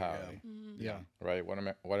mentality, Yeah. right? What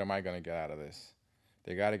am I going to get out of this?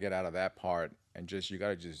 They got to get out of that part and you got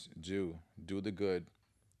to just do the good,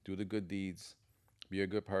 do the good deeds, be a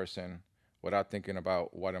good person without thinking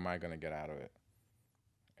about what am I going to get out of it.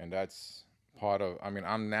 And that's part of, I mean,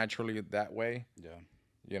 I'm naturally that way. Yeah.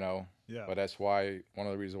 You know, Yeah. but that's why, one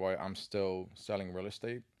of the reasons why I'm still selling real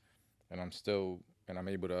estate, and I'm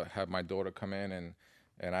able to have my daughter come in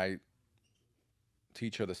and I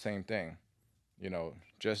teach her the same thing. You know,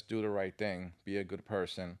 just do the right thing, be a good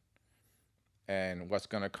person, and what's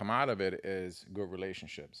gonna come out of it is good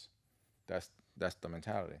relationships. That's the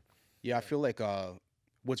mentality. Yeah, I feel like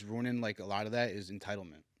what's ruining like a lot of that is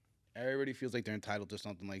entitlement. Everybody feels like they're entitled to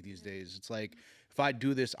something like these days. It's like, if I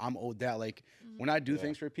do this, I'm owed that. Like when I do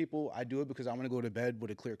things for people, I do it because I want to go to bed with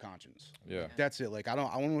a clear conscience. Yeah. That's it. Like I don't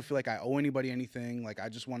want to feel like I owe anybody anything. Like I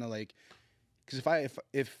just want to like, because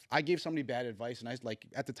if I gave somebody bad advice and I like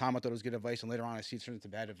at the time I thought it was good advice and later on I see it turn into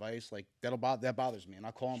bad advice, like that bothers me. And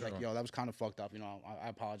I call them like, yo, that was kind of fucked up. You know, I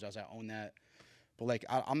apologize. I own that. But like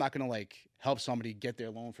I'm not gonna like help somebody get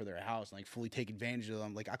their loan for their house and like fully take advantage of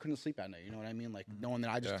them. Like I couldn't sleep at night, you know what I mean? Like knowing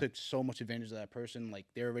that I just took so much advantage of that person. Like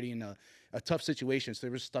they're already in a tough situation, so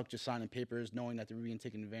they were stuck just signing papers, knowing that they were being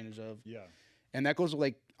taken advantage of. Yeah. And that goes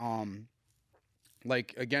like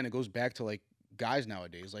again, it goes back to like guys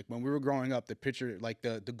nowadays. Like when we were growing up, the picture, like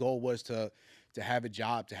the goal was to have a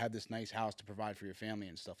job, to have this nice house, to provide for your family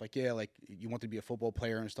and stuff. Like yeah, like you want to be a football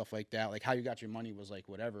player and stuff like that. Like how you got your money was like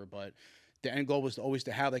whatever, but the end goal was always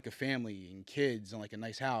to have like a family and kids and like a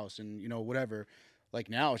nice house and you know whatever. Like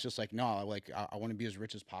now it's just like no, like I want to be as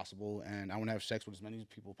rich as possible and I want to have sex with as many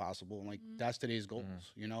people possible and like that's today's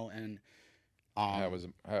goals, you know. And Have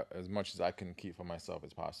as much as I can keep for myself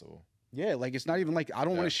as possible. yeah, like it's not even like I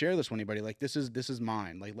don't want to share this with anybody. Like this is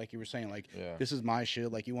mine. Like you were saying, like this is my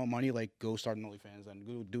shit. Like you want money, like go start an OnlyFans and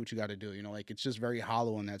go do what you got to do. You know, like it's just very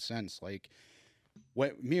hollow in that sense. Like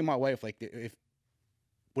what me and my wife, like if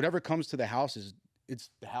whatever comes to the houses, it's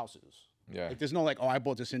the houses. Yeah. Like there's no like, oh, I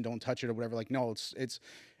bought this in, don't touch it or whatever. Like no, it's.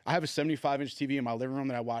 I have a 75-inch TV in my living room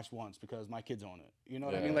that I watched once because my kids own it. You know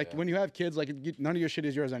what I mean? Like when you have kids, like none of your shit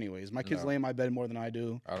is yours anyways. My kids lay in my bed more than I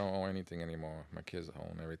do. I don't own anything anymore. My kids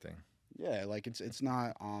own everything. Yeah, like it's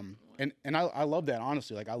not and I love that,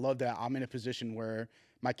 honestly. Like I love that I'm in a position where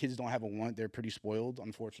my kids don't have a want. They're pretty spoiled,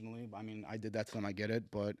 unfortunately. I mean, I did that to them, I get it,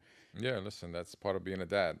 but Yeah, listen, that's part of being a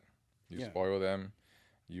dad. You spoil them.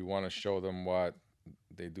 You want to show them what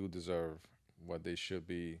they do deserve, what they should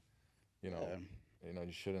be, you know. You know,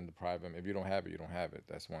 you shouldn't deprive them. If you don't have it, you don't have it.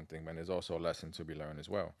 That's one thing. But there's also a lesson to be learned as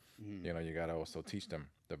well. You know, you got to also teach them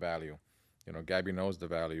the value. You know, Gabby knows the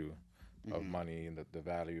value of money and the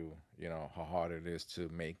value, you know, how hard it is to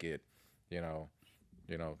make it, you know,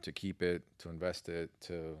 you know, to keep it, to invest it,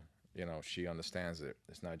 to, you know, she understands it.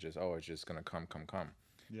 It's not just, oh, it's just gonna come.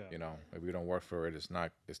 Yeah. You know, if we don't work for it, it's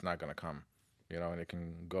not gonna come. You know, and it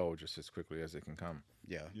can go just as quickly as it can come.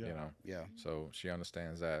 Yeah. Yeah. You know. Yeah. So she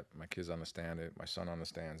understands that. My kids understand it. My son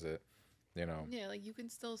understands it. You know. Yeah, like you can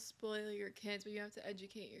still spoil your kids, but you have to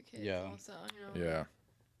educate your kids Yeah. also. You know. Yeah.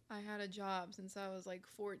 I had a job since I was like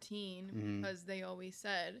 14 Mhm. because they always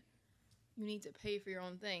said you need to pay for your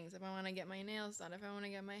own things. If I want to get my nails done, if I want to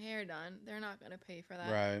get my hair done, they're not going to pay for that.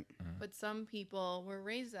 Right. But some people were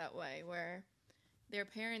raised that way where their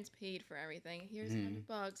parents paid for everything. Here's Mhm.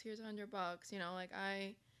 $100, here's $100. You know, like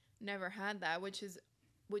I never had that, which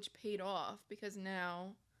paid off because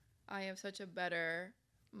now I have such a better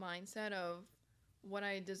mindset of what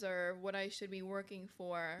I deserve, what I should be working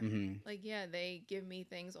for. Mhm. Like, yeah, they give me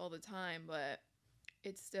things all the time, but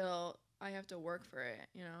it's still, I have to work for it,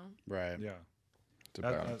 you know? Right. Yeah. It's a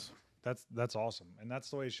That- balance. That's awesome, and that's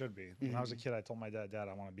the way it should be. When I was a Mhm. kid, I told my dad, "Dad,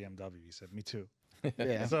 I want a BMW." He said, "Me too."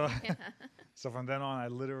 Yeah. So, Yeah. so from then on, I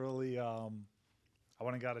literally, I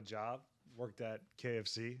went and got a job, worked at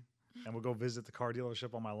KFC, and would go visit the car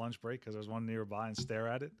dealership on my lunch break because there's one nearby and stare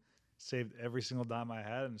at it. Saved every single dime I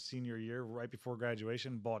had in senior year, right before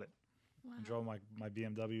graduation, bought it, Wow. and drove my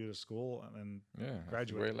BMW to school, and Yeah. That's a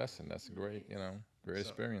graduate. great lesson. That's a great, you know, great So-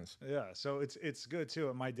 experience. yeah. So it's good too.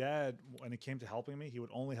 And my dad, when it came to helping me, he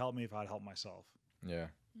would only help me if I'd help myself. Yeah.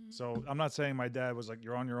 So I'm not saying my dad was like,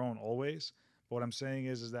 "You're on your own always." But what I'm saying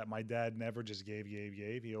is that my dad never just gave.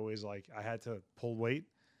 He always like, I had to pull weight,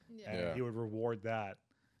 Yeah. and Yeah. he would reward that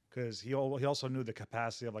because he also knew the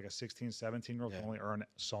capacity of like a 16, 17-year-old can Yeah. only earn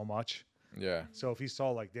so much. Yeah. So if he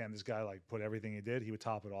saw like, damn, this guy like put everything he did, he would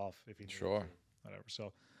top it off if he needed Sure. to, whatever.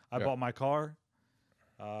 So I Yeah. bought my car.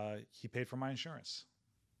 He paid for my insurance.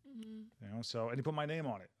 Mhm. You know, so and he put my name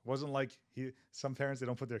on it. It wasn't like some parents, they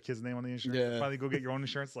don't put their kid's name on the insurance. Yeah. Finally go get your own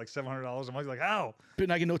insurance, like $700 a month. Like, how?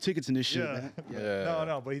 But I get no tickets in this shit, Yeah. man. Yeah.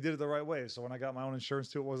 No, but he did it the right way. So when I got my own insurance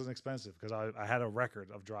too, it wasn't expensive because I had a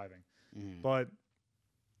record of driving. Mhm. But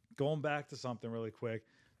going back to something really quick,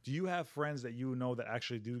 do you have friends that you know that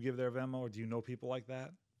actually do give their Venmo, or do you know people like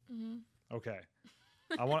that? Mhm. Okay.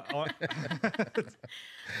 I want. I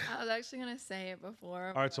was actually going to say it before.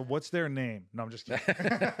 All right. So what's their name? No, I'm just kidding.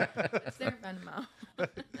 It's their Venmo.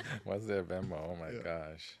 What's their Venmo? Oh my Yeah.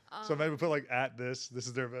 gosh. So maybe put like at this. This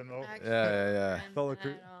is their Venmo. Actually, Yeah. my friend Fellow cre-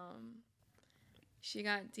 had, she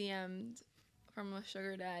got DM'd from a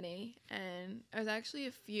sugar daddy, and there's actually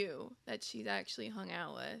a few that she's actually hung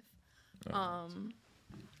out with.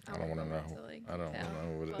 I don't won't want to go know. into, like, I don't want to detail,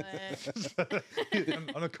 know who it is. but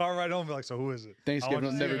On the car ride home, be like, so who is it? Thanksgiving I will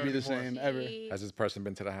want to never see be it the anymore. same ever. Has this person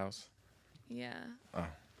been to the house? yeah.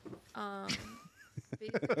 Oh.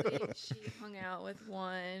 Basically, she hung out with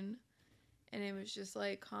one, and it was just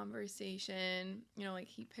like conversation. You know, like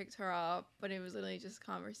he picked her up, but it was literally just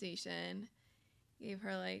conversation. Gave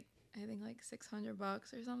her like, I think like $600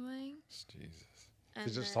 or something. Jesus. And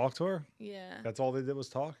To just then- talk to her? Yeah, That's all they did was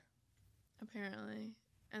talk? apparently.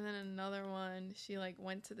 And then another one, she like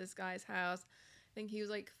went to this guy's house. I think he was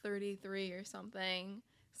like 33 or something.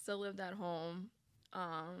 Still lived at home,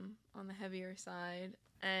 on the heavier side.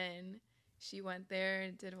 And she went there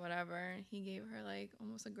and did whatever. He gave her like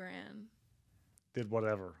almost $1,000. Did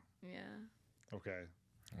whatever. Yeah. Okay.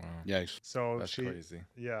 Wow. Yikes. So That's she, crazy.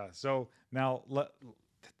 yeah. So now,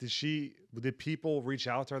 did people reach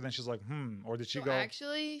out to her? Then she's like, or did she So go?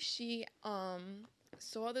 actually, she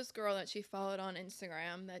saw this girl that she followed on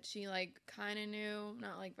Instagram that she like kind of knew,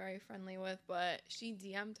 not like very friendly with, but she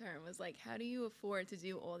DM'd her and was like, "How do you afford to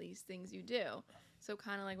do all these things you do?" So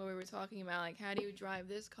kind of like what we were talking about, like how do you drive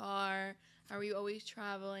this car? How are you always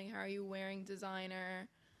traveling? How are you wearing designer?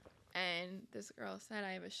 And this girl said,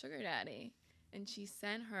 "I have a sugar daddy," and she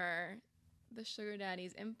sent her the sugar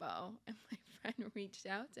daddy's info, and my friend reached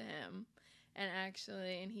out to him,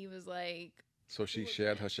 and he was like, So she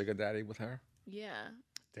shared her sugar daddy with her? "Yeah."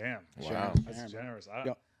 Damn. Wow. That's Damn, bro. generous. Yo, I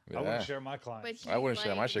Yeah. wouldn't share my But clients. I wouldn't he's,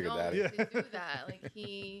 share my sugar known daddy. to do that. Like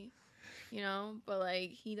he, but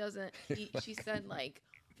like he doesn't. She said like,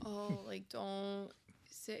 oh, like don't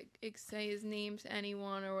say his name to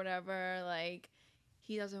anyone or whatever. Like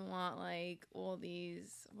he doesn't want like all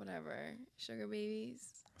these whatever sugar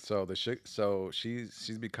babies. So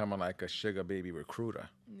she's becoming like a sugar baby recruiter.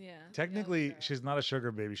 Yeah. Technically, Yeah, she's not a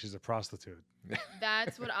sugar baby. She's a prostitute.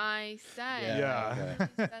 that's what I said. Yeah. I literally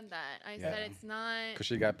said that. I Yeah. said it's not. Because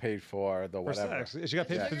she got paid for the For whatever. sex. She got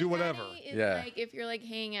paid Yeah. to do whatever. Is Yeah. Like if you're like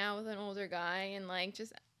hanging out with an older guy and like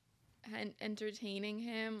just entertaining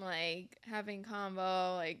him, like having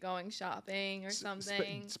convo, like going shopping or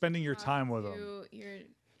something. Spending your time with him.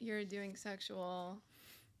 You're doing sexual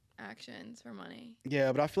actions for money.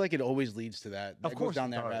 Yeah, but I feel like it always leads to that. Of It course goes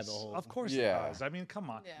down it that does. rabbit hole. Of course Yeah. it does. I mean, come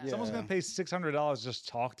on. Yeah. Someone's gonna Yeah. pay $600 just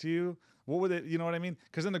to talk to you. What would it? You know what I mean?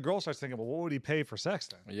 Because then the girl starts thinking, well, what would he pay for sex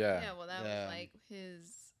then? Yeah. Yeah, well, that Yeah. was like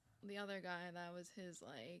the other guy, that was his,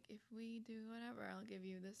 like, if we do whatever, I'll give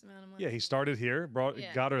you this amount of money. Yeah, he started here,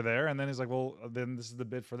 Yeah. got her there, and then he's like, well, then this is the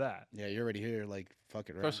bid for that. Yeah, you're already here. Like,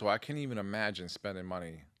 fuck it, right? First of all, I can't even imagine spending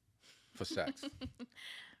money for sex.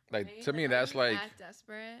 Like Right? to me, Are that's you like that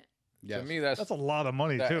desperate. to me that's That's a lot of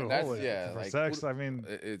money too. that's Holy, yeah. for Like sex. I mean,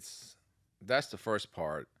 that's the first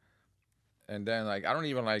part, and then like I don't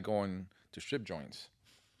even like going to strip joints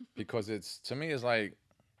because it's to me it's like,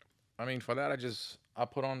 I mean for that I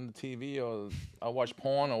put on the TV or I watch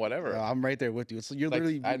porn or whatever. I'm right there with you. It's, you're Like,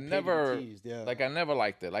 literally I being paid to be never teased, yeah. like I never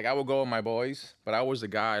liked it. Like I would go with my boys, but I was the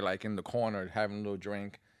guy like in the corner having a little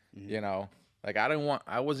drink, you know. Like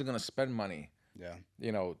I wasn't gonna spend money, yeah.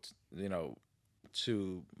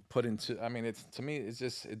 To put into. I mean, it's to me, it's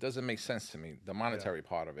just it doesn't make sense to me. The monetary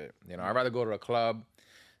part of it, I'd rather go to a club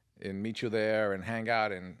and meet you there and hang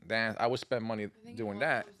out and dance. I would spend money I think doing it all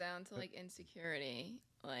that. goes down to like insecurity.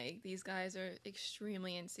 Like these guys are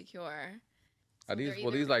extremely insecure. Are So they're these were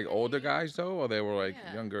either these like gonna older pay- guys though, or they were like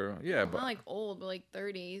Yeah. younger? Yeah, Not but like old, but like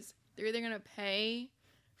 30s. They're either gonna pay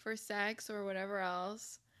for sex or whatever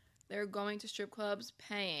else. They're going to strip clubs,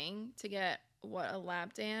 paying to get a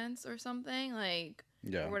lap dance or something, like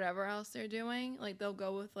Yeah. or whatever else they're doing. Like they'll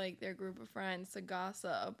go with like their group of friends to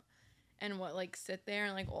gossip, and like sit there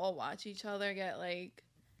and like all watch each other get like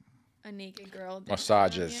a naked girl dancing on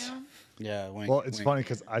Massages. you. Yeah. Wink, well, it's wink. funny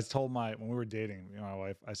because I told when we were dating, my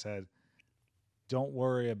wife, I said, don't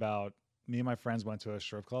worry about me and my friends went to a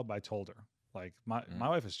strip club. I told her, like, my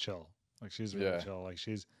wife is chill. Like, she's really Yeah. chill. Like,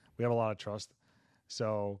 we have a lot of trust.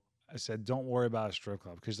 So I said, don't worry about a strip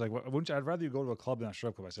club. Because she's like, wouldn't you, I'd rather you go to a club than a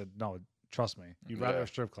strip club. I said, no, trust me. You'd rather Yeah. a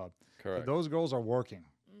strip club. But correct. those girls are working.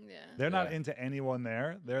 Yeah. They're not Yeah. into anyone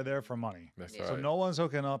there. They're there for money. That's Yeah. right. So no one's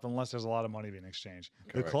hooking up unless there's a lot of money being exchanged.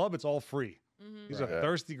 The Correct. club, it's all free. Mm-hmm. These Right. are Yeah.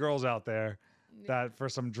 thirsty girls out there that for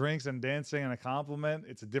some drinks and dancing and a compliment,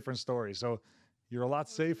 it's a different story. So you're a lot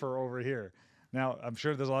safer over here. Now, I'm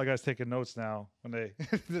sure there's a lot of guys taking notes now when they,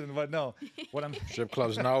 but no, what I'm, Strip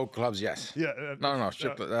clubs, no. Clubs, yes. yeah. No.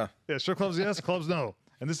 Strip clubs. Yeah, strip clubs, yes, clubs, no.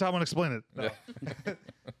 And this is how I'm going to explain it. No. Yeah.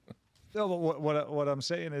 No, but what I'm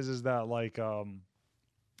saying is that like,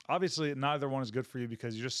 obviously neither one is good for you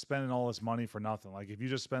because you're just spending all this money for nothing. Like if you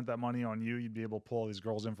just spent that money on you, you'd be able to pull all these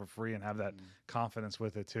girls in for free and have that confidence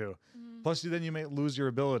with it too. Plus, then you may lose your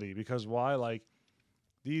ability because why? Like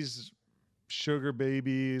these sugar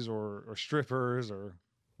babies or strippers or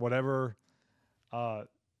whatever,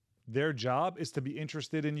 their job is to be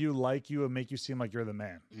interested in you, like you, and make you seem like you're the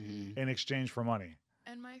man in exchange for money.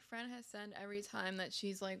 And my friend has said every time that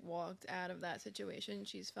she's like walked out of that situation,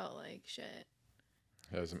 she's felt like shit.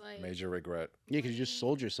 There's a Like- major regret. Yeah, because you just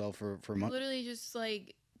sold yourself for money. Literally just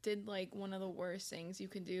like did like one of the worst things you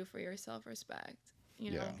can do for your self-respect.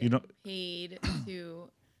 You know, Yeah. You know- getting paid to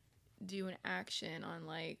do an action on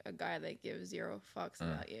like a guy that gives zero fucks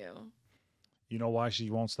about you. You know why she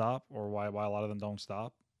won't stop or why a lot of them don't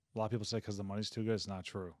stop? A lot of people say because the money's too good. It's not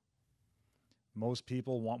true. Most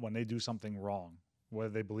people want when they do something wrong, whether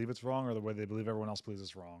they believe it's wrong or whether they believe everyone else believes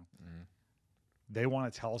it's wrong, they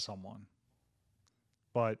want to tell someone.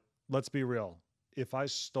 But let's be real. If I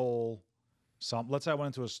stole let's say I went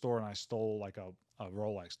into a store and I stole like a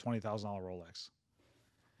Rolex, $20,000 Rolex.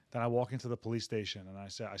 Then I walk into the police station and I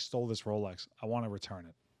say, I stole this Rolex. I want to return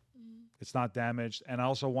it. It's not damaged. And I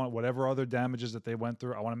also want whatever other damages that they went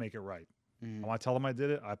through, I want to make it right. I want to tell them I did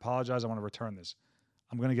it. I apologize. I want to return this.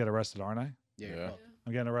 I'm going to get arrested, aren't I? Yeah.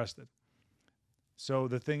 I'm getting arrested. So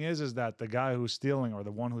the thing is that the guy who's stealing or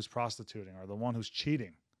the one who's prostituting or the one who's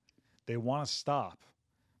cheating, they want to stop.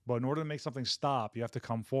 But in order to make something stop, you have to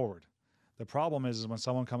come forward. The problem is when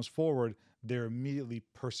someone comes forward, they're immediately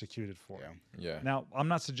persecuted for it. Yeah. Now, I'm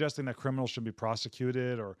not suggesting that criminals should be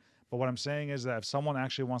prosecuted but what I'm saying is that if someone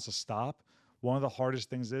actually wants to stop, one of the hardest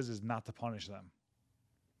things is not to punish them.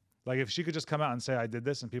 Like if she could just come out and say, I did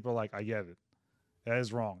this, and people are like, I get it. That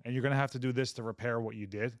is wrong. And you're going to have to do this to repair what you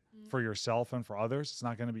did for yourself and for others. It's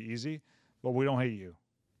not going to be easy, but we don't hate you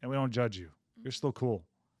and we don't judge you. You're still cool,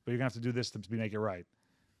 but you're going to have to do this to make it right.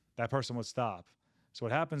 That person would stop. So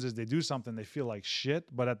what happens is they do something, they feel like shit,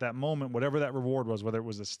 but at that moment, whatever that reward was, whether it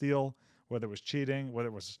was a steal, whether it was cheating, whether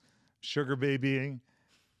it was sugar babying,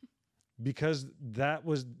 because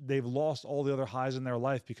they've lost all the other highs in their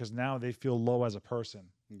life because now they feel low as a person.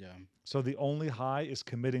 Yeah. So the only high is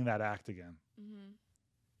committing that act again.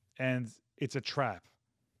 And it's a trap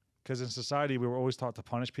because in society, we were always taught to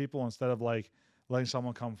punish people instead of like letting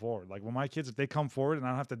someone come forward. Like when my kids, if they come forward and I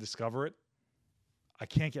don't have to discover it, I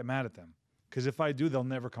can't get mad at them. Because if I do, they'll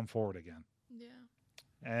never come forward again. Yeah.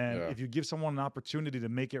 And Yeah. if you give someone an opportunity to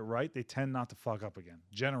make it right, they tend not to fuck up again,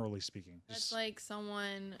 generally speaking. That's Just- like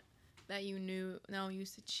someone that you knew now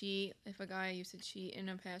used to cheat. If a guy used to cheat in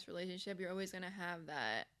a past relationship, you're always gonna have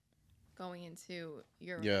that going into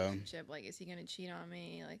your Yeah. relationship. Like, is he gonna cheat on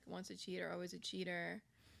me? Like, once a cheater, always a cheater.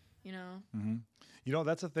 You know? Mhm. You know,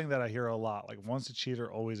 that's a thing that I hear a lot. Like once a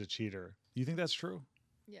cheater, always a cheater. You think that's true?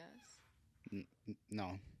 Yes.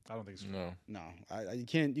 No, I don't think it's true. No. no. You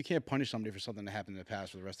can't punish somebody for something that happened in the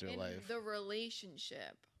past for the rest of their In life. the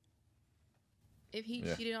relationship, if he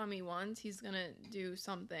Yeah. cheated on me once, he's gonna do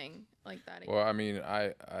something like that again. Well, I mean,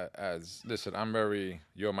 listen,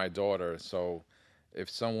 you're my daughter, so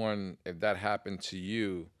if that happened to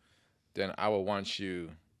you, then I would want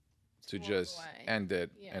you to Walk just away. end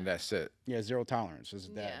it, Yeah. and that's it. Yeah, zero tolerance. Is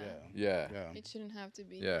that? Yeah. Yeah. Yeah. Yeah. It shouldn't have to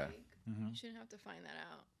be. Yeah. Like, Mhm. you shouldn't have to find that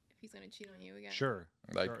out if he's gonna cheat on you again. Sure.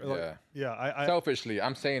 Like, Sure. Like, yeah. Yeah. I Selfishly,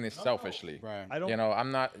 I'm saying it selfishly. Right. I don't. You know,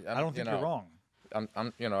 I'm not. I don't think you know, you're wrong.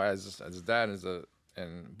 I'm you know, as a dad,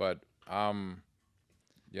 but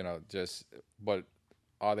you know, but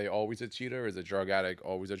are they always a cheater? Is a drug addict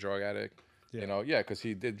always a drug addict? Yeah. You know, yeah, because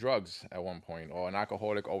he did drugs at one point, or an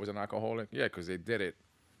alcoholic always an alcoholic. Yeah, because they did it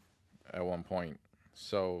at one point.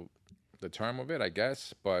 So the term of it, I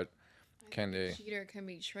guess, but can they? Cheater can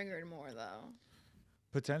be triggered more though.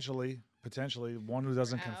 Potentially, one who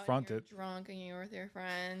doesn't You're out and confront you're it. drunk and you're with your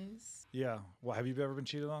friends. Yeah. Well, have you ever been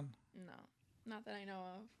cheated on? No, not that I know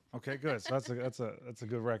of. Okay, good. So that's a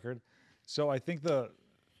good record. So I think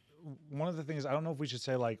one of the things, I don't know if we should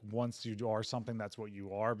say like once you are something, that's what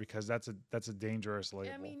you are, because that's a dangerous label.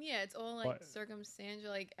 Yeah, I mean, yeah, it's all like But- circumstantial.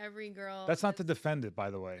 Like every girl. That's not to has defend it,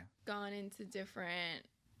 by the way. gone into different.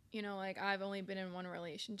 You know, like I've only been in one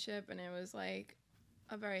relationship, and it was like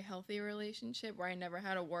a very healthy relationship where I never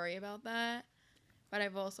had to worry about that. But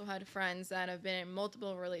I've also had friends that have been in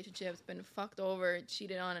multiple relationships, been fucked over,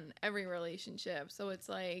 cheated on in every relationship. So it's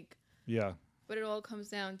like, Yeah. but it all comes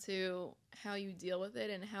down to how you deal with it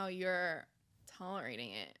and how you're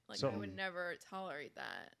tolerating it. Like So- I would never tolerate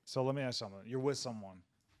that. So let me ask something. You're with someone.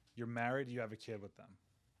 You're married. You have a kid with them.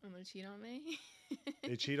 I'm gonna cheat on me.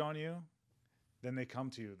 They cheat on you. Then they come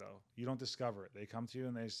to you, though. You don't discover it. They come to you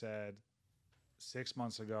and they said, 6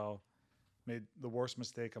 months ago, made the worst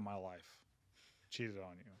mistake of my life. Cheated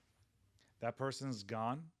on you. That person's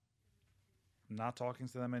gone. I'm not talking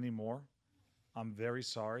to them anymore. I'm very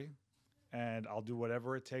sorry. And I'll do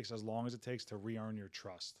whatever it takes, as long as it takes, to re-earn your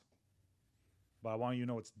trust. But I want you to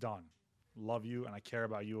know it's done. Love you, and I care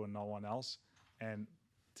about you and no one else. And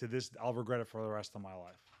to this, I'll regret it for the rest of my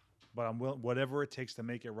life. But I'm willing, whatever it takes to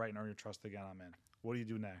make it right and earn your trust again, I'm in. What do you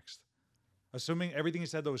do next? Assuming everything he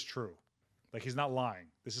said, though, is true. Like, he's not lying.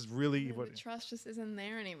 This is really And what... the trust just isn't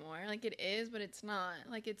there anymore. Like it is, but it's not.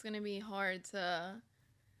 Like it's gonna be hard to.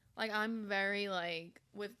 Like I'm very like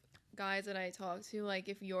with guys that I talk to. Like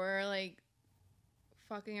if you're like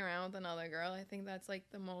fucking around with another girl, I think that's like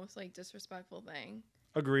the most like disrespectful thing.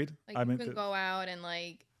 Agreed. Like I you mean, can go out and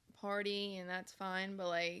like party and that's fine, but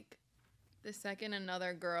like the second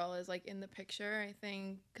another girl is like in the picture, I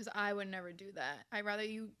think because I would never do that. I'd rather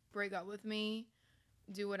you break up with me,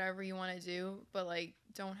 do whatever you want to do, but like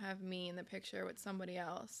don't have me in the picture with somebody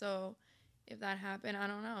else. So if that happened, I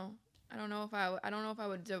don't know. I don't know if I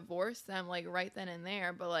would divorce them like right then and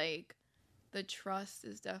there, but like the trust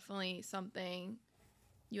is definitely something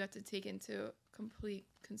you have to take into complete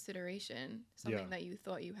consideration. Something Yeah. that you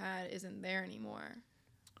thought you had isn't there anymore.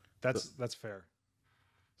 that's fair.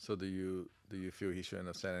 So do you feel he shouldn't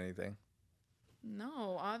have said anything?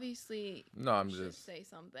 No, obviously No, I'm you should just say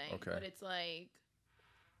something. okay. But it's like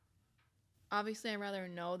obviously I'd rather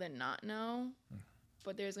know than not know.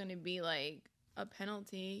 But there's gonna be like a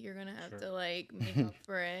penalty. You're gonna have Sure. to like make up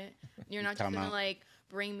for it. You're not just Time gonna out. like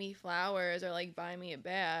bring me flowers or like buy me a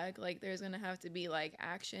bag. Like there's gonna have to be like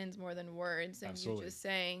actions more than words. And Absolutely. you're just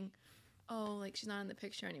saying, oh, like she's not in the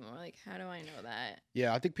picture anymore. Like how do I know that?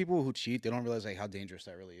 Yeah, I think people who cheat, they don't realize like how dangerous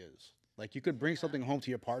that really is. Like you could bring something home to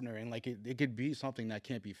your partner and like it could be something that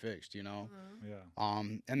can't be fixed, you know? Yeah.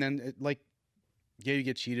 And then like, yeah, you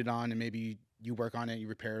get cheated on and maybe you work on it, you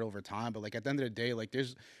repair it over time. But like at the end of the day, like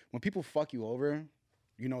when people fuck you over,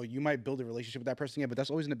 you know, you might build a relationship with that person, yeah, but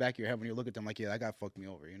that's always in the back of your head when you look at them like, yeah, that guy fucked me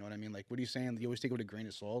over. You know what I mean? Like, what are you saying? You always take it with a grain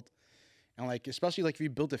of salt. And like, especially like if you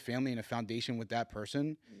built a family and a foundation with that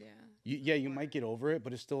person, Yeah. you might get over it,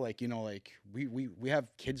 but it's still like, you know, like we have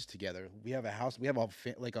kids together. We have a house, we have a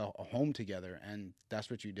home together, and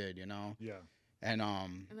that's what you did, you know? Yeah. And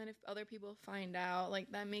And then if other people find out,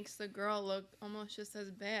 like that makes the girl look almost just as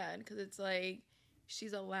bad because it's like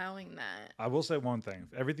she's allowing that. I will say one thing.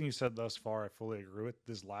 Everything you said thus far, I fully agree with.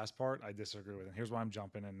 This last part, I disagree with. And here's why I'm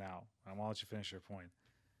jumping in now. I want to let you finish your point.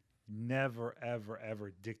 Never, ever,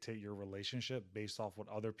 ever dictate your relationship based off what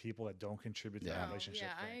other people that don't contribute to Yeah. that Oh, relationship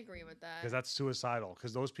yeah, I think. agree with that. Because that's suicidal.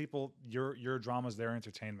 Because those people, your drama is their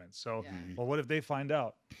entertainment. So, Yeah. well, what if they find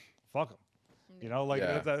out? Fuck them. You know, like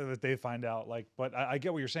Yeah. if they find out, like, but I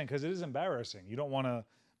get what you're saying because it is embarrassing. You don't want to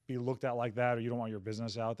be looked at like that, or you don't want your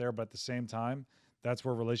business out there. But at the same time, that's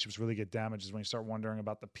where relationships really get damaged is when you start wondering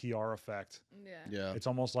about the PR effect. Yeah. Yeah. It's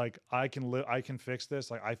almost like I can fix this.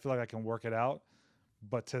 Like I feel like I can work it out,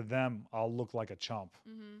 but to them, I'll look like a chump.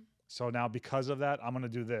 Mm-hmm. So now because of that, I'm going to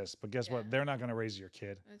do this. But guess Yeah. what? They're not going to raise your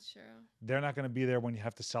kid. That's true. They're not going to be there when you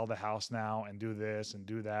have to sell the house now and do this and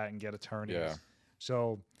do that and get attorneys. Yeah.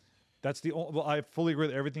 So that's the only, well, I fully agree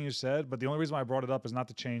with everything you said, but the only reason why I brought it up is not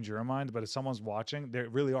to change your mind, but if someone's watching, they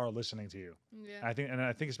really are listening to you. Yeah. I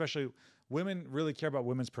think especially women really care about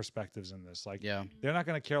women's perspectives in this. Like, Yeah. they're not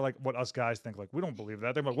going to care like what us guys think. Like, we don't believe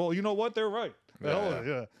that. They're like, well, you know what? They're right.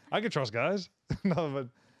 Yeah. I can trust guys. No,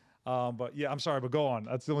 but yeah, I'm sorry, but go on.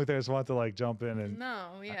 That's the only thing I just wanted to like jump in and.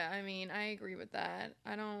 No, yeah, I mean, I agree with that.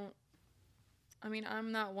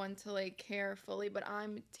 I'm not one to like care fully, but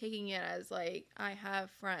I'm taking it as like I have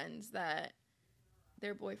friends that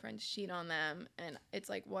their boyfriends cheat on them, and it's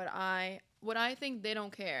like what I think they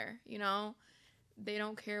don't care, you know? They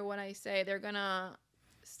don't care what I say. They're gonna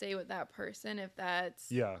stay with that person if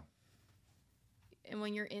that's Yeah. And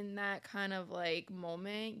when you're in that kind of like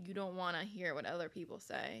moment, you don't want to hear what other people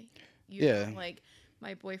say. Yeah. Like,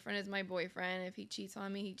 my boyfriend is my boyfriend. If he cheats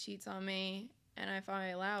on me, he cheats on me. And if I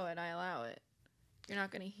allow it, I allow it. You're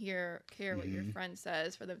not going to care what your friend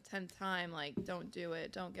says for the 10th time. Like, don't do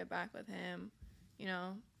it. Don't get back with him. You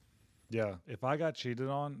know? Yeah. If I got cheated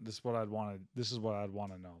on, this is what I'd want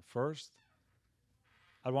to know. First,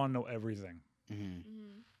 I'd want to know everything.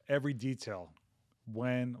 Every detail.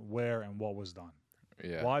 When, where, and what was done.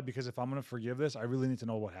 Yeah. Why? Because if I'm going to forgive this, I really need to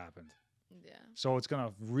know what happened. Yeah. So it's going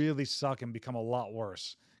to really suck and become a lot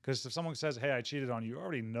worse. Because if someone says, hey, I cheated on you, you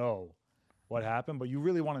already know what happened, but you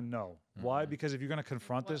really want to know. Why? Because if you're going to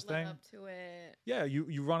confront What this led thing, up to it. yeah,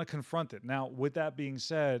 you want to confront it. Now, with that being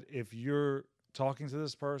said, if you're talking to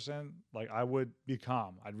this person, like I would be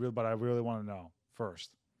calm. But I really want to know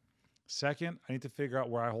first. Second, I need to figure out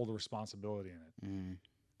where I hold a responsibility in it.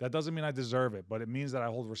 That doesn't mean I deserve it, but it means that I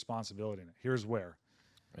hold responsibility in it. Here's where.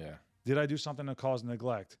 Yeah. Did I do something to cause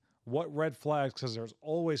neglect? What red flags, because there's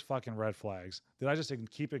always fucking red flags, did I just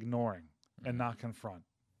keep ignoring and not confront?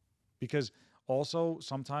 Because also,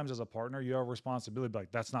 sometimes as a partner, you have a responsibility,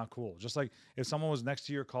 like, that's not cool. Just like if someone was next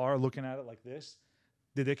to your car looking at it like this,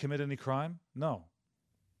 did they commit any crime? No.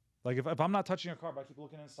 Like if I'm not touching your car, but I keep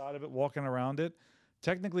looking inside of it, walking around it,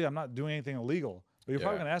 technically I'm not doing anything illegal. But you're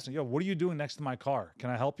probably going to ask me, yo, what are you doing next to my car?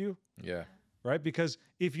 Can I help you? Yeah. Right? Because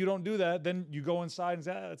if you don't do that, then you go inside and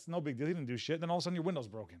say, it's no big deal. He didn't do shit. Then all of a sudden your window's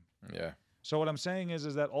broken. Yeah. So what I'm saying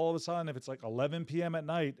is that all of a sudden, if it's like 11 p.m. at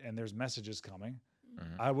night and there's messages coming,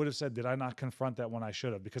 I would have said, did I not confront that when I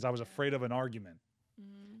should have? Because I was afraid of an argument.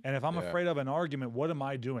 And if I'm afraid of an argument, what am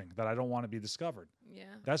I doing that I don't want to be discovered? Yeah.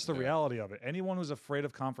 That's the reality of it. Anyone who's afraid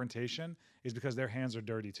of confrontation is because their hands are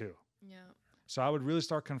dirty too. Yeah. So I would really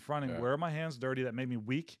start confronting where are my hands dirty that made me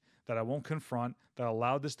weak, that I won't confront, that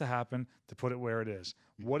allowed this to happen, to put it where it is.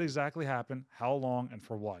 What exactly happened, how long, and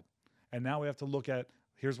for what? And now we have to look at,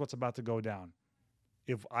 here's what's about to go down.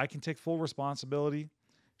 If I can take full responsibility,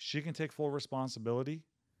 she can take full responsibility,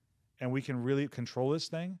 and we can really control this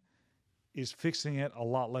thing, is fixing it a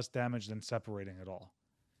lot less damage than separating it all.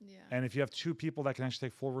 Yeah. And if you have two people that can actually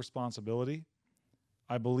take full responsibility,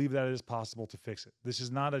 I believe that it is possible to fix it. This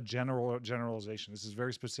is not a generalization. This is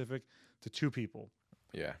very specific to two people.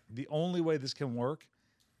 Yeah. The only way this can work,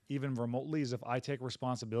 even remotely, is if I take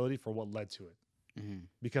responsibility for what led to it.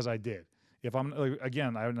 Because I did. If I'm,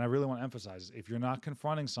 again, I really want to emphasize this, if you're not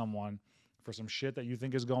confronting someone for some shit that you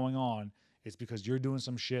think is going on, it's because you're doing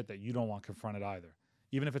some shit that you don't want confronted either.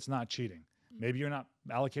 Even if it's not cheating. Maybe you're not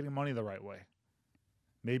allocating money the right way.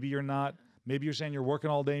 Maybe you're not, maybe you're saying you're working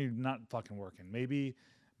all day and you're not fucking working. Maybe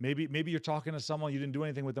you're talking to someone, you didn't do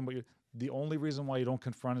anything with them, but the only reason why you don't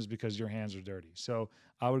confront is because your hands are dirty. So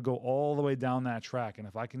I would go all the way down that track. And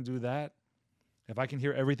if I can do that, if I can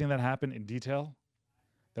hear everything that happened in detail,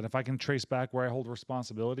 then if I can trace back where I hold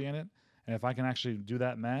responsibility in it, and if I can actually do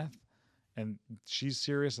that math, and she's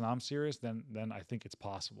serious and I'm serious, then I think it's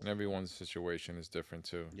possible. And everyone's situation is different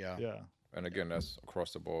too. Yeah. Yeah. And again, that's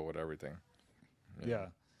across the board with everything. Yeah.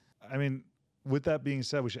 I mean, with that being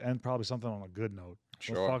said, we should end probably something on a good note.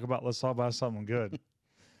 Sure. Let's talk about something good.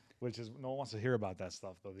 which is no one wants to hear about that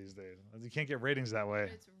stuff though these days. You can't get ratings that way.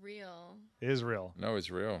 But it's real. It is real. No, it's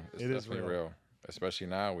real. It's It is definitely real. real. Especially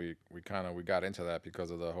now, we got into that because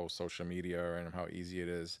of the whole social media and how easy it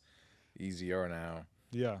is, easier now.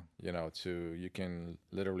 Yeah. You know, you can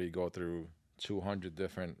literally go through 200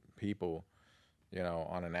 different people, you know,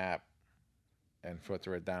 on an app, and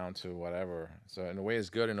filter it down to whatever. So in a way, it's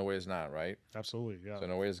good. In a way, it's not, right? Absolutely. Yeah. So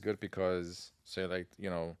in a way, it's good because, say, like, you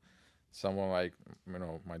know, someone like, you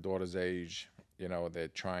know, my daughter's age, you know, they're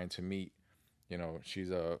trying to meet, you know, she's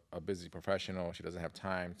a busy professional. She doesn't have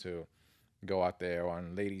time to go out there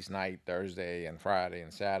on ladies' night, Thursday and Friday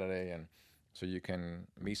and Saturday. And so you can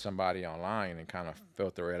meet somebody online and kind of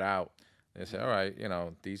filter it out. And say, all right, you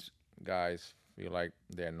know, these guys feel like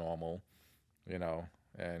they're normal, you know,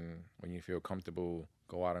 and when you feel comfortable,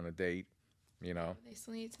 go out on a date, you know. They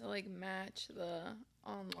still need to like match the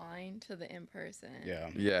online to the in person. Yeah.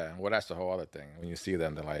 Yeah, well, that's the whole other thing. When you see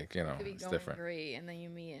them, they're like, you know, It could be it's going different. great, and then you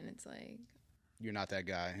meet, and it's like, You're not that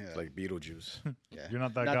guy. Yeah. It's like Beetlejuice. yeah. You're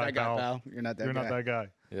not that guy, pal. You're not that You're guy. not that guy.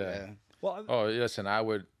 Yeah. Well, Oh, listen, I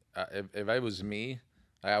would, if it was me,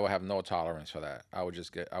 I would have no tolerance for that. I would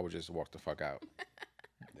just walk the fuck out.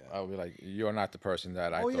 I would be like, you're not the person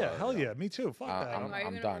that I oh thought. yeah, hell you know. yeah, me too. Fuck that. I'm- why are you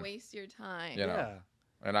gonna done. waste your time? You know. Yeah.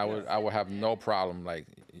 And I would have no problem, like,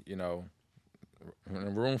 you know, in a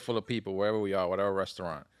room full of people, wherever we are, whatever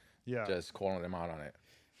restaurant, Yeah. just calling them out on it.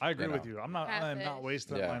 I agree you with know. you. I'm not Catfish.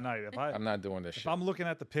 wasting Yeah. my night. I'm not doing this If shit. I'm looking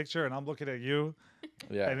at the picture and I'm looking at you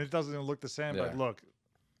Yeah. and it doesn't even look the same, Yeah. but look,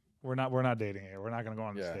 we're not dating here. We're not gonna go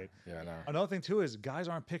on this Yeah. date. Yeah. No. Another thing too is guys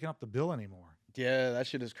aren't picking up the bill anymore. Yeah, that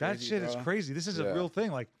shit is crazy. That shit is bro. crazy. This is a Yeah. real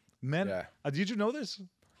thing. Like men, Yeah. did you know this?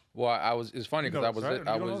 Well, it's funny You because know I this, was, right? I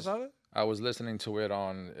You don't know was, about it? I was listening to it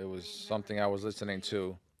on. It was something I was listening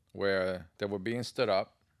to where they were being stood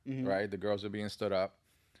up, Mhm. right? The girls were being stood up.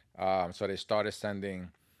 So they started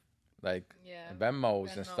sending like Yeah.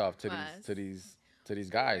 Venmos and Venmo stuff to requests. these Or if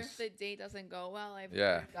guys. the date doesn't go well, I've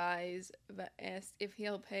Yeah. heard guys asked if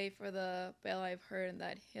he'll pay for the bill. I've heard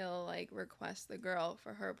that he'll like request the girl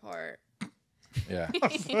for her part. Yeah,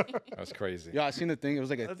 that's crazy. Yeah, I seen the thing. It was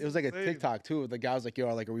like a That's a insane. TikTok too. The guy was like,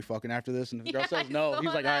 "Yo, like, are we fucking after this?" And the girl Yeah, says I no. saw He's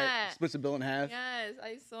like, "All right, that. splits the bill in half." Yes,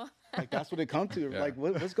 I saw. Like that's what it come to. Yeah. Like,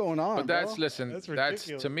 what's going on? But that's bro? listen. That's That's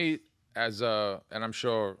to ridiculous. me as a, and I'm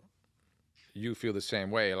sure you feel the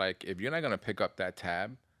same way. Like if you're not gonna pick up that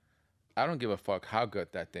tab, I don't give a fuck how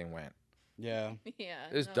good that thing went. Yeah. Yeah,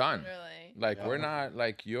 It's no, done. Literally. Like Yeah. we're not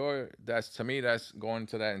like that's to me that's going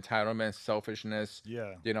to that entitlement, selfishness.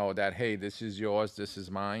 Yeah. You know that hey, this is yours, this is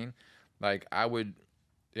mine. Like I would,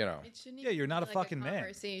 you know. It shouldn't Yeah, even you're not be a like fucking man.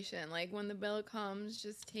 Conversation like when the bill comes,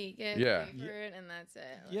 just take it, Yeah. pay for it, and that's it.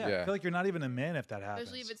 Like, Yeah. I Yeah. feel like you're not even a man if that happens.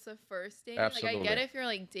 Especially if it's the first date. Like I Absolutely. get if you're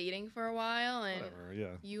like dating for a while and whatever. Yeah.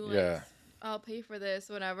 you like, Yeah. I'll pay for this,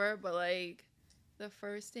 whatever. But like the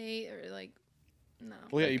first date or like, no.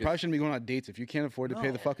 Well, yeah, Like you probably shouldn't be going on dates if you can't afford to pay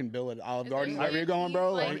No. the fucking bill at Olive Garden. Especially Wherever you're if going, he's,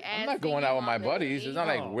 bro. like, Like, I'm not asking going you out with my on the buddies. It's not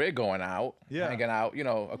like date. we're going out, Yeah. hanging out. You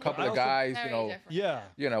know, a couple I of also- guys. Very You know, different.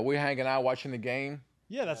 Yeah. we're hanging out watching the game.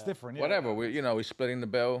 Yeah, that's different. Yeah. Whatever. We're splitting the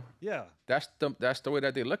bill. Yeah. That's the way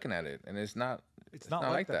that they're looking at it, and it's not. It's not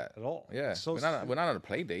like that at all. Yeah, It's so we're not on a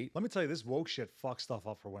play date. Let me tell you, this woke shit fucks stuff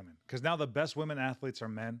up for women. Because now the best women athletes are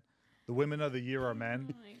men. The women of the year are men.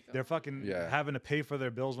 Oh my They're God. fucking Yeah. having to pay for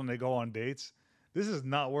their bills when they go on dates. This is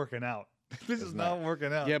not working out. This is not not.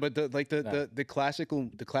 working out. yeah, but No. the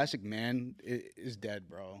classic man is dead,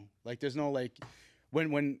 bro. Like, there's no like,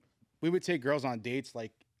 when we would take girls on dates,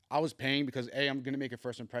 like I was paying because A, I'm gonna make a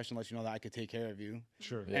first impression, let you know that I could take care of you,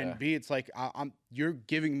 Sure. Yeah. and B, it's like I'm you're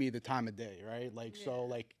giving me the time of day, right? Like, so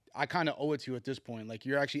Yeah. like I kind of owe it to you at this point. Like,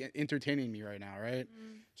 you're actually entertaining me right now, right?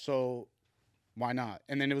 So why not?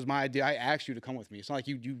 And then it was my idea. I asked you to come with me. It's not like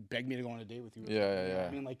you begged me to go on a date with you. or Yeah, something, you know what yeah.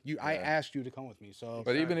 I mean, like I Yeah. asked you to come with me. So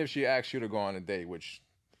But even if she asks you to go on a date, which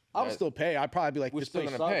I would still pay. I'd probably be like, We're this still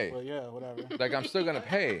place gonna sucks, pay. but yeah, whatever. like I'm still gonna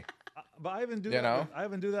pay. But I even do You that. know? I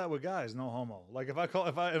even do that with guys. No homo. Like if I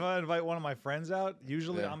invite one of my friends out,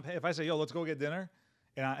 usually Yeah. I'm pay. If I say, "Yo, let's go get dinner,"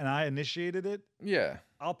 and I initiated it, Yeah,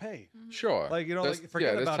 I'll pay. sure. Like, you know, There's- like,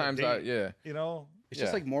 forget there's about a times date. yeah. You know. It's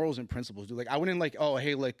just Yeah. like morals and principles, dude. Like I wouldn't like, oh,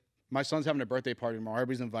 hey, like my son's having a birthday party tomorrow.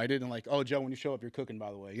 Everybody's invited, and like, oh, Joe, when you show up, you're cooking,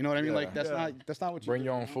 by the way. You know what I mean? Yeah. Like that's Yeah. not what you Bring do,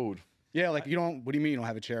 your own you know? food. Yeah, like you don't. What do you mean you don't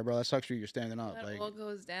have a chair, bro? That sucks for you. You're standing up. That Like all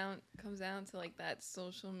comes down to like that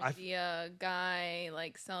social I f- media guy,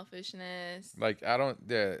 like selfishness. Like I don't.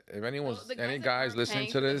 Yeah. If anyone's any guys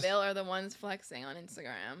listening to this, the bill are the ones flexing on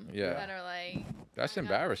Instagram. Yeah. that are like that's I got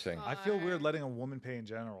embarrassing. this I feel weird car. letting a woman pay in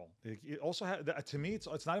general. It also to me, it's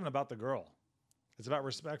not even about the girl. It's about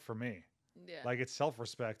respect for me. Yeah. Like it's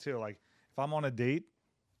self-respect too. Like if I'm on a date,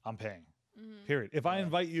 I'm paying. Period. If I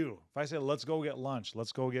invite you, if I say, let's go get lunch,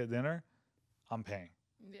 let's go get dinner, I'm paying.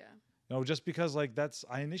 Yeah. You know, just because like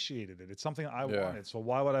I initiated it. It's something I Yeah. wanted. So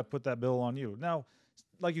why would I put that bill on you? Now,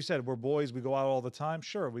 like you said, we're boys. We go out all the time.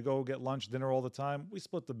 Sure, we go get lunch, dinner all the time. We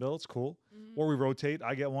split the bill. It's cool. Or we rotate.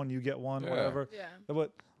 I get one, you get one, whatever. Yeah.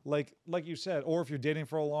 But like you said, or if you're dating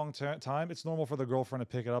for a long time, it's normal for the girlfriend to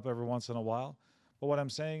pick it up every once in a while. But what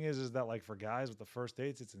I'm saying is that like for guys with the first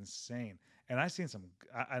dates, it's insane. And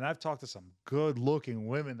I've talked to some good-looking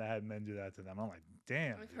women that had men do that to them. I'm like,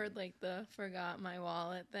 damn. I've heard like the forgot my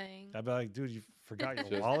wallet thing. I'd be like, dude, you forgot your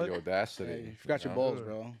Just wallet. the audacity. Hey, you forgot your balls,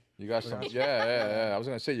 bro. You got some, yeah. I was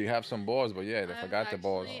gonna say you have some balls, but yeah, they forgot the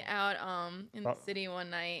balls. I was out in the city one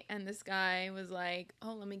night, and this guy was like,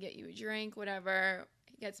 "Oh, let me get you a drink, whatever."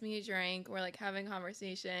 He gets me a drink. We're like having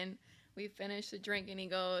conversation. We finish the drink, and he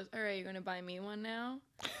goes, "All right, you're gonna buy me one now?"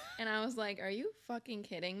 And I was like, "Are you fucking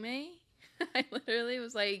kidding me?" I literally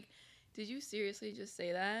was like, "Did you seriously just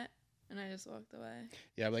say that?" And I just walked away.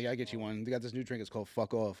 Yeah, but like, I get you one. They got this new drink. It's called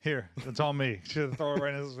Fuck Off. Here, that's on me. Should throw it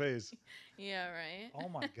right in his face. Yeah, right. Oh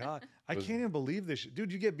my god, I can't even believe this shit.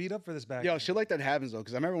 Dude. You get beat up for this back. Yo, then. shit like that happens though,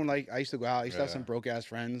 because I remember when like I used to go out, I used to have Yeah. some broke ass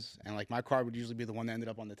friends, and like my card would usually be the one that ended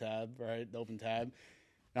up on the tab, right, the open tab.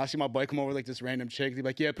 And I see my boy come over like this random chick. He'd be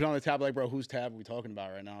like, "Yeah, put it on the tab." Like, bro, whose tab are we talking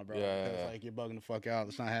about right now, bro? Yeah, Because, yeah. like you're bugging the fuck out.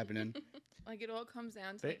 It's not happening. Like it all comes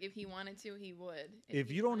down to They- like if he wanted to, he would. If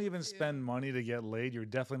he you don't wanted even to- spend money to get laid, you're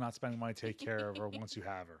definitely not spending money to take care of her once you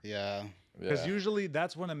have her. Yeah. Because Yeah. usually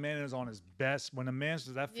that's when a man is on his best. When a man's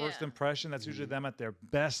that first Yeah. impression, that's usually them at their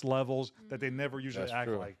best levels that they never usually That's act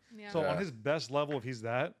true. like. Yeah. So Yeah. on his best level, if he's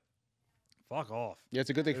that, fuck off. Yeah, it's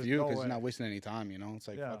a good thing for There's you no because way. you're not wasting any time. You know, it's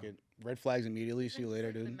like Yeah. fuck it, red flags immediately. See you It's later,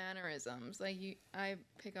 like the dude. mannerisms, like I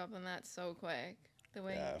pick up on that so quick. The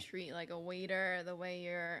way Yeah. you treat like a waiter, the way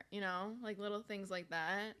you're, like little things like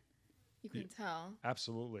that. You can tell.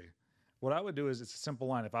 Absolutely. What I would do is it's a simple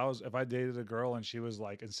line. If I dated a girl and she was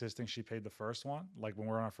like insisting she paid the first one, like when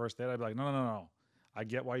we're on our first date, I'd be like, no. I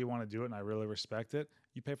get why you want to do it and I really respect it.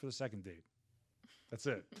 You pay for the second date. That's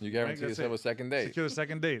it. You guarantee That's yourself it. a second date. Secure the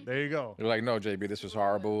second date. There you go. You're like, no, JB, this was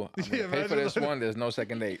horrible. I'm gonna Yeah, pay for imagine this that. one. There's no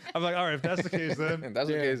second date. I'm like, all right, if that's the case, then If that's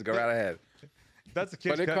the Yeah. case, go right ahead. if that's the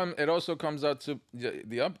case. But it also comes out to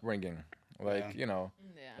the upbringing, like Yeah.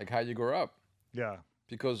 Yeah. like how you grew up. yeah.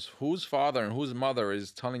 Because whose father and whose mother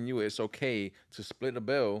is telling you it's okay to split a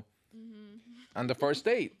bill on the first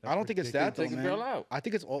date? I don't think it's that though, Take a man. girl out. I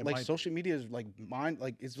think it's all It like might- social media is like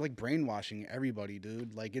it's like brainwashing everybody,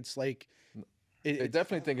 dude. Like it's like They it's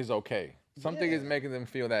definitely think it's okay. Something is Yeah. making them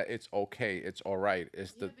feel that it's okay, it's all right.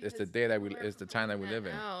 It's the day that it's the time that we live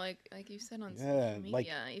in. Now, like you said on Yeah, social like-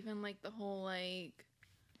 media, even like the whole like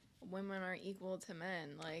women are equal to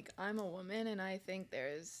men. Like I'm a woman, and I think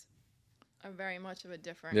there's a very much of a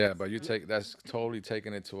difference. Yeah, but that's totally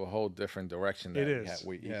taking it to a whole different direction. It That is.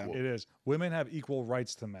 we Yeah. equal. It is. Women have equal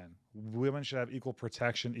rights to men. Women should have equal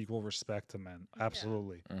protection, equal respect to men.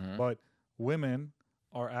 Absolutely. Mhm. But women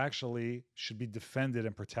should be defended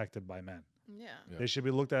and protected by men. Yeah. Yeah. They should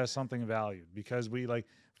be looked at as something valued because we like,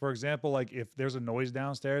 for example, like if there's a noise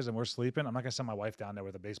downstairs and we're sleeping, I'm not gonna send my wife down there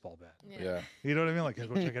with a baseball bat. Yeah, You know what I mean? Like,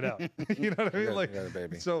 go check it out. You know what I mean? Yeah, Like, yeah,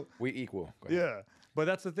 baby. so we equal. Go ahead. yeah. But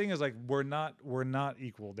that's the thing is like we're not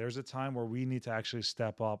equal. There's a time where we need to actually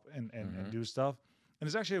step up and do stuff. And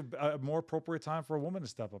it's actually a more appropriate time for a woman to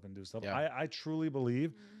step up and do stuff. Yeah. I truly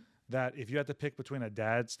believe that if you had to pick between a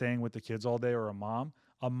dad staying with the kids all day or a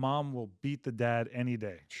mom will beat the dad any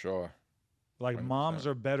day. Sure. Like 100%. moms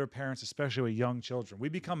are better parents, especially with young children. We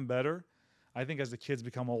become better, I think, as the kids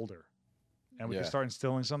become older. And we can Yeah. start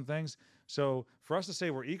instilling some things. So for us to say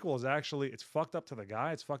we're equal is actually, it's fucked up to the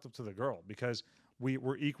guy, it's fucked up to the girl because we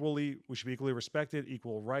should be equally respected,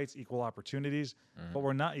 equal rights, equal opportunities, but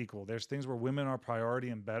we're not equal. There's things where women are priority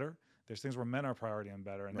and better. There's things where men are priority and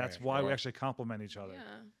better. And that's Right. why we Sure. actually complement each other.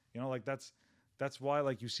 Yeah. You know, like that's why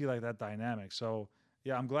like you see like that dynamic. So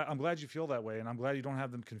yeah, I'm glad you feel that way, and I'm glad you don't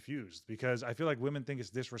have them confused because I feel like women think it's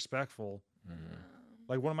disrespectful.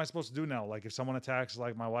 Like, what am I supposed to do now? Like, if someone attacks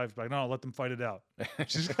like my wife, like, no, let them fight it out.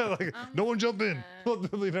 She's kind of like, no one jump in. You know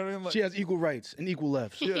what I mean? Like, she has equal rights and equal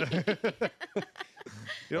lefts. yeah.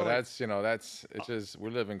 You know, Well, like, that's it's just we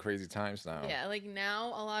live in crazy times now. Yeah, like now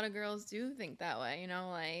a lot of girls do think that way,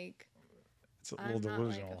 like it's a I'm little not like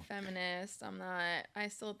delusional. a feminist. I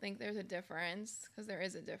still think there's a difference because there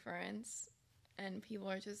is a difference and people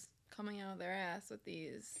are just coming out of their ass with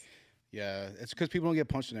these. Yeah, it's because people don't get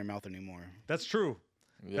punched in their mouth anymore. That's true.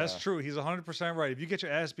 Yeah. That's true. He's 100% right. If you get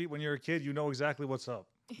your ass beat when you're a kid, you know exactly what's up.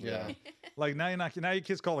 Yeah, Like now your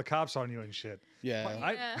kids call the cops on you and shit. yeah.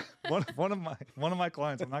 I- one of my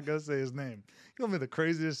clients, I'm not gonna say his name. He told me the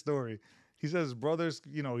craziest story. He says his brother's,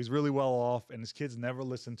 you know, he's really well off, and his kids never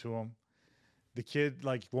listen to him. The kid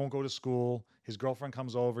like won't go to school. His girlfriend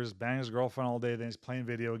comes over, just bangs his girlfriend all day. Then he's playing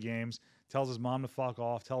video games. Tells his mom to fuck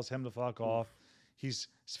off. Tells him to fuck off. He's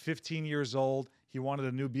 15 years old. He wanted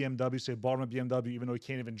a new BMW, so he bought him a BMW, even though he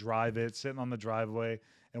can't even drive it. Sitting on the driveway.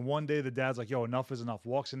 And one day the dad's like, "Yo, enough is enough."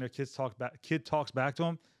 Walks in there. Kid talks back to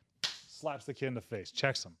him. Slaps the kid in the face.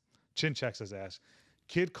 Checks him. Chin checks his ass.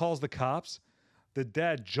 Kid calls the cops. The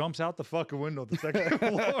dad jumps out the fucking window, the second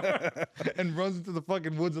floor, and runs into the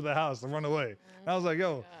fucking woods of the house and run away. And I was like,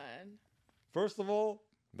 yo, God. first of all,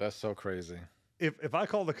 That's so crazy. if I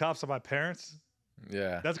call the cops on my parents,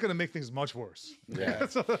 Yeah. that's going to make things much worse. Yeah.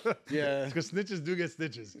 Yeah. Because snitches do get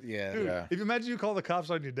stitches. Yeah. Dude, Yeah. if you imagine you call the cops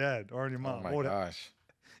on your dad or on your Oh mom, my what would gosh.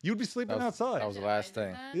 you'd be sleeping That was outside. the last Did I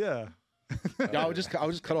thing. do that? Yeah. Yeah, I would just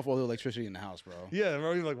cut off all the electricity in the house, bro. Yeah,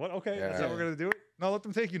 bro. You're like, what? Okay, that's how Yeah. we're going to do it? No, let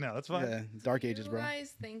them take you now. That's fine. Yeah, dark Do ages, you bro.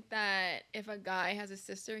 guys think that if a guy has a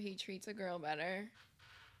sister, he treats a girl better?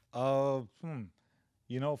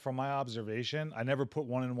 You know, from my observation, I never put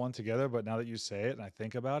one and one together, but now that you say it and I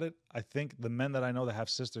think about it, I think the men that I know that have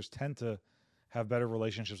sisters tend to have better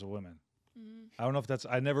relationships with women. Mm, I don't know if that's,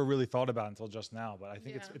 I never really thought about it until just now, but I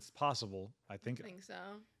think Yeah. it's possible. I I think, think so.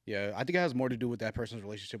 Yeah, I think it has more to do with that person's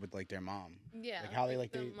relationship with like their mom. Yeah. Like how they,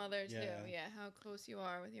 like, the they- mother too. yeah. Yeah, how close you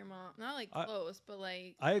are with your mom. Not like I- close, but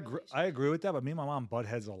like. I the agree. I relationship. agree with that, but me and my mom butt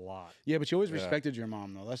heads a lot. Yeah, but you always Yeah. respected your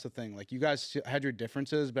mom though. That's the thing. Like you guys had your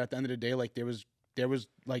differences, but at the end of the day, like there was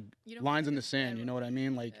like You don't lines in the understand sand. You know what I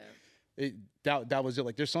mean? Like Yeah. that was it.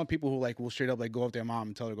 Like there's some people who like will straight up like go up to their mom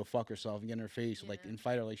and tell her to go fuck herself and get in her face, like Yeah. and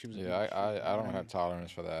fight her like she was. a Yeah, bitch. I don't have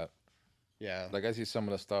tolerance for that. Yeah. Like I see some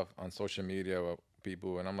of the stuff on social media with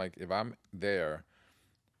people, and I'm like, if I'm there,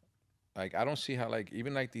 like I don't see how like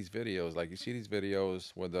even like these videos, like you see these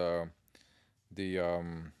videos with the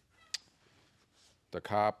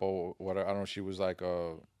cop or whatever. I don't know. She was like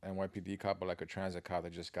a NYPD cop or like a transit cop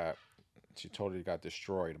that just she totally got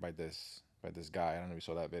destroyed by this guy. I don't know if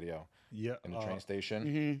you saw that video Yeah. in the train station.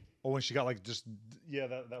 Mm-hmm. Oh, when she got like just, yeah,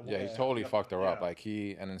 that Yeah, he one. totally fucked her up. Yeah. Like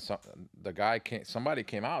and then the guy somebody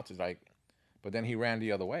came out to like, but then he ran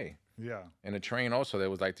the other way. Yeah. In the train also, there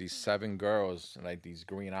was like these 7 girls in like these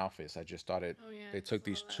green outfits. I just started. Oh, yeah, They I took saw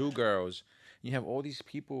these that. 2 girls. You have all these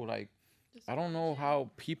people like, Just I don't know how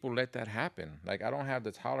people let that happen. Like I don't have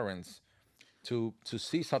the tolerance to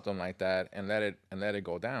see something like that and let it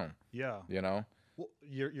go down. Yeah. You know? Well,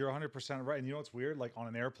 you're 100% right. And you know what's weird? Like on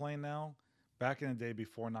an airplane now, back in the day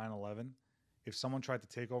before 9/11, if someone tried to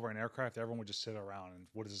take over an aircraft, everyone would just sit around and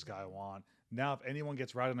what does this guy want? Now, if anyone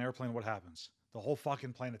gets right on an airplane, what happens? The whole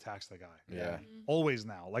fucking plane attacks the guy. Yeah. Always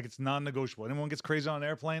now. Like it's non-negotiable. Anyone gets crazy on an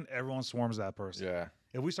airplane, everyone swarms that person. Yeah.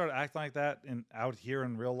 If we started acting like that out here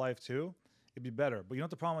in real life too, it'd be better. But you know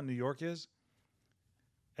what the problem in New York is?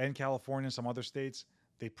 And California and some other states,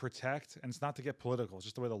 they protect, and it's not to get political, it's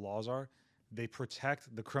just the way the laws are. They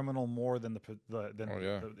protect the criminal more than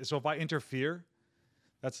so if I interfere,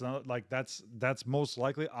 that's not like that's most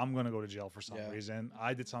likely I'm going to go to jail for some Yeah. reason.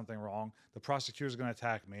 I did something wrong. The prosecutor's going to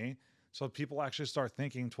attack me. So people actually start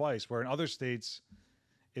thinking twice. Where in other states,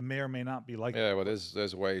 it may or may not be like Yeah. Well,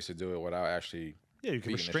 there's ways to do it without actually yeah, you could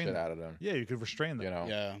beating the restrain shit them. out of them. Yeah, you could restrain them. You know?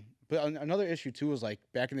 Yeah. But another issue too is like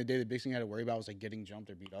back in the day, the biggest thing you had to worry about was like getting jumped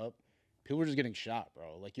or beat up. People were just getting shot,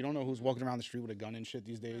 bro. Like you don't know who's walking around the street with a gun and shit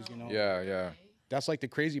these days. You know. Yeah. Yeah. That's like the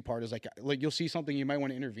crazy part is like you'll see something you might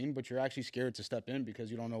want to intervene, but you're actually scared to step in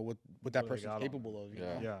because you don't know what that What they person's got on capable of. You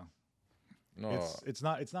Yeah. know? Yeah. No. It's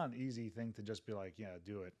not an easy thing to just be like, yeah,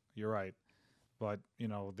 do it. You're right. But, you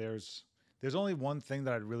know, there's only one thing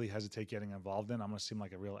that I'd really hesitate getting involved in. I'm going to seem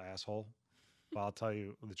like a real asshole, but I'll tell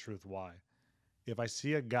you the truth why. If I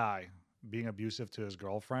see a guy being abusive to his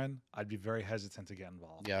girlfriend, I'd be very hesitant to get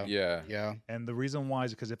involved. Yeah. Yeah. Yeah. And the reason why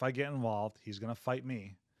is because if I get involved, he's going to fight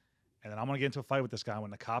me. And then I'm going to get into a fight with this guy. When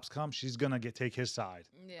the cops come, she's going to take his side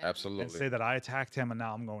Yeah. Absolutely. and say that I attacked him and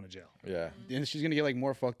now I'm going to jail. Yeah. And she's gonna get like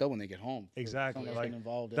more fucked up when they get home. for Exactly, something that's like, getting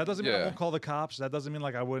involved. That doesn't mean I Yeah. won't call the cops. That doesn't mean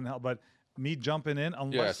like I wouldn't help. But me jumping in,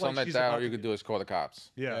 unless Yeah. like Something like she's that, about all you to could do is call the cops.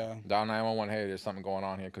 Yeah. Dial 911. Hey, there's something going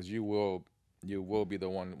on here, because you will be the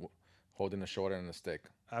one holding the short end of the stick.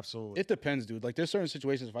 Absolutely. It depends, dude. Like there's certain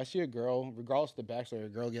situations. If I see a girl, regardless of the backstory, a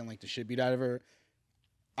girl getting like the shit beat out of her,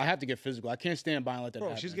 I have to get physical. I can't stand by and let that Bro,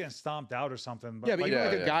 happen. she's getting stomped out or something. But Yeah, but like, even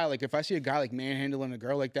like Yeah. a guy, like if I see a guy like manhandling a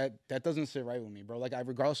girl like that, that doesn't sit right with me, bro. Like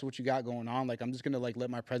regardless of what you got going on, like I'm just gonna like let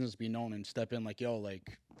my presence be known and step in, like yo,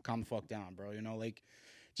 like calm the fuck down, bro. You know, like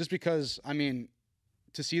just because I mean,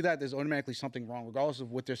 to see that there's automatically something wrong, regardless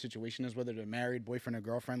of what their situation is, whether they're married, boyfriend or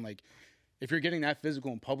girlfriend. Like if you're getting that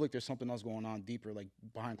physical in public, there's something else going on deeper, like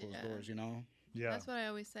behind closed Yeah. doors. You know? Yeah. That's what I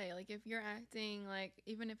always say. Like, if you're acting like,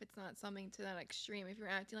 even if it's not something to that extreme, if you're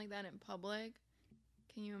acting like that in public,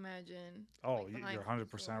 can you imagine? Oh, like, behind you're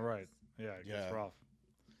closed 100% doors? right. Yeah, it gets Yeah. rough.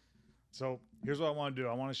 So here's what I want to do.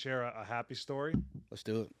 I want to share a happy story, Let's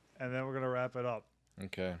do it. and then we're gonna wrap it up.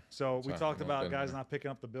 Okay. So we Sorry, talked I'm about open guys here. not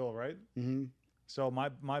picking up the bill, right? Mm-hmm. So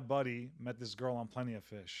my buddy met this girl on Plenty of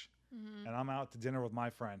Fish, Mm-hmm. and I'm out to dinner with my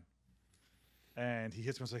friend, and he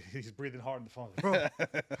hits me. It's like he's breathing hard on the phone. Like,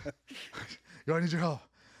 bro, yo, I need your help.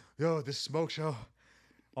 Yo, this smoke show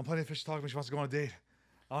on Plenty of Fish talking to me. She wants to go on a date.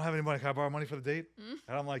 I don't have any money. Can I borrow money for the date?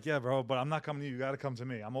 And I'm like, yeah, bro, but I'm not coming to you. You got to come to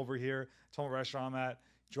me. I'm over here. Told him what restaurant I'm at.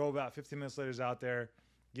 Drove about 15 minutes later. He's out there.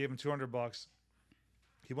 Gave him $200.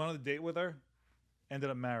 He went on a date with her. Ended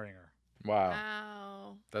up marrying her. Wow.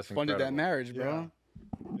 Wow. That's Funded incredible. that marriage, bro.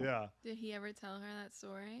 Yeah. Did he ever tell her that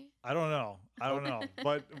story? I don't know.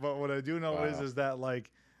 But what I do know Wow. is that like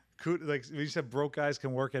you said, broke guys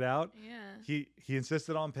can work it out. Yeah. He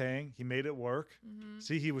insisted on paying. He made it work. Mm-hmm.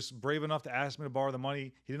 See, he was brave enough to ask me to borrow the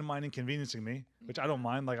money. He didn't mind inconveniencing me, which I don't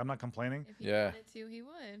mind. Like, I'm not complaining. If he Yeah. wanted to, he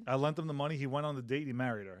would. I lent him the money. He went on the date. He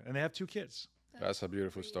married her, and they have 2 kids. That's a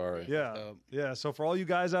beautiful story. Yeah, yeah. So for all you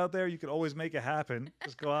guys out there, you could always make it happen.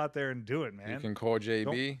 Just go out there and do it, man. You can call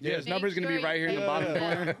JB. Yeah, his Make number's gonna be sure right here in the you- bottom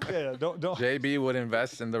Yeah. corner. Yeah, don't. JB would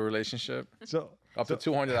invest in the relationship So up to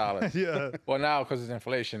 $200. yeah, Well, now because it's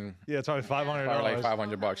inflation, yeah. It's probably $500. Probably like I $500 don't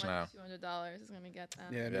know bucks how now. much $200 is gonna get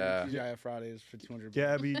them. Yeah, Yeah. TGI Fridays for 200.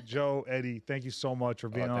 Gabby, Joe, Eddie, thank you so much for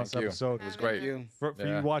being on this thank you. episode. It was Having great. You. us. For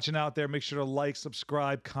Yeah. you watching out there, make sure to like,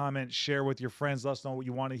 subscribe, comment, share with your friends. Let us know what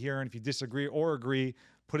you want to hear. And if you disagree or agree,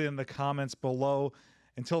 put it in the comments below.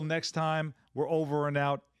 Until next time, we're over and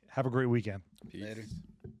out. Have a great weekend. Peace. Later.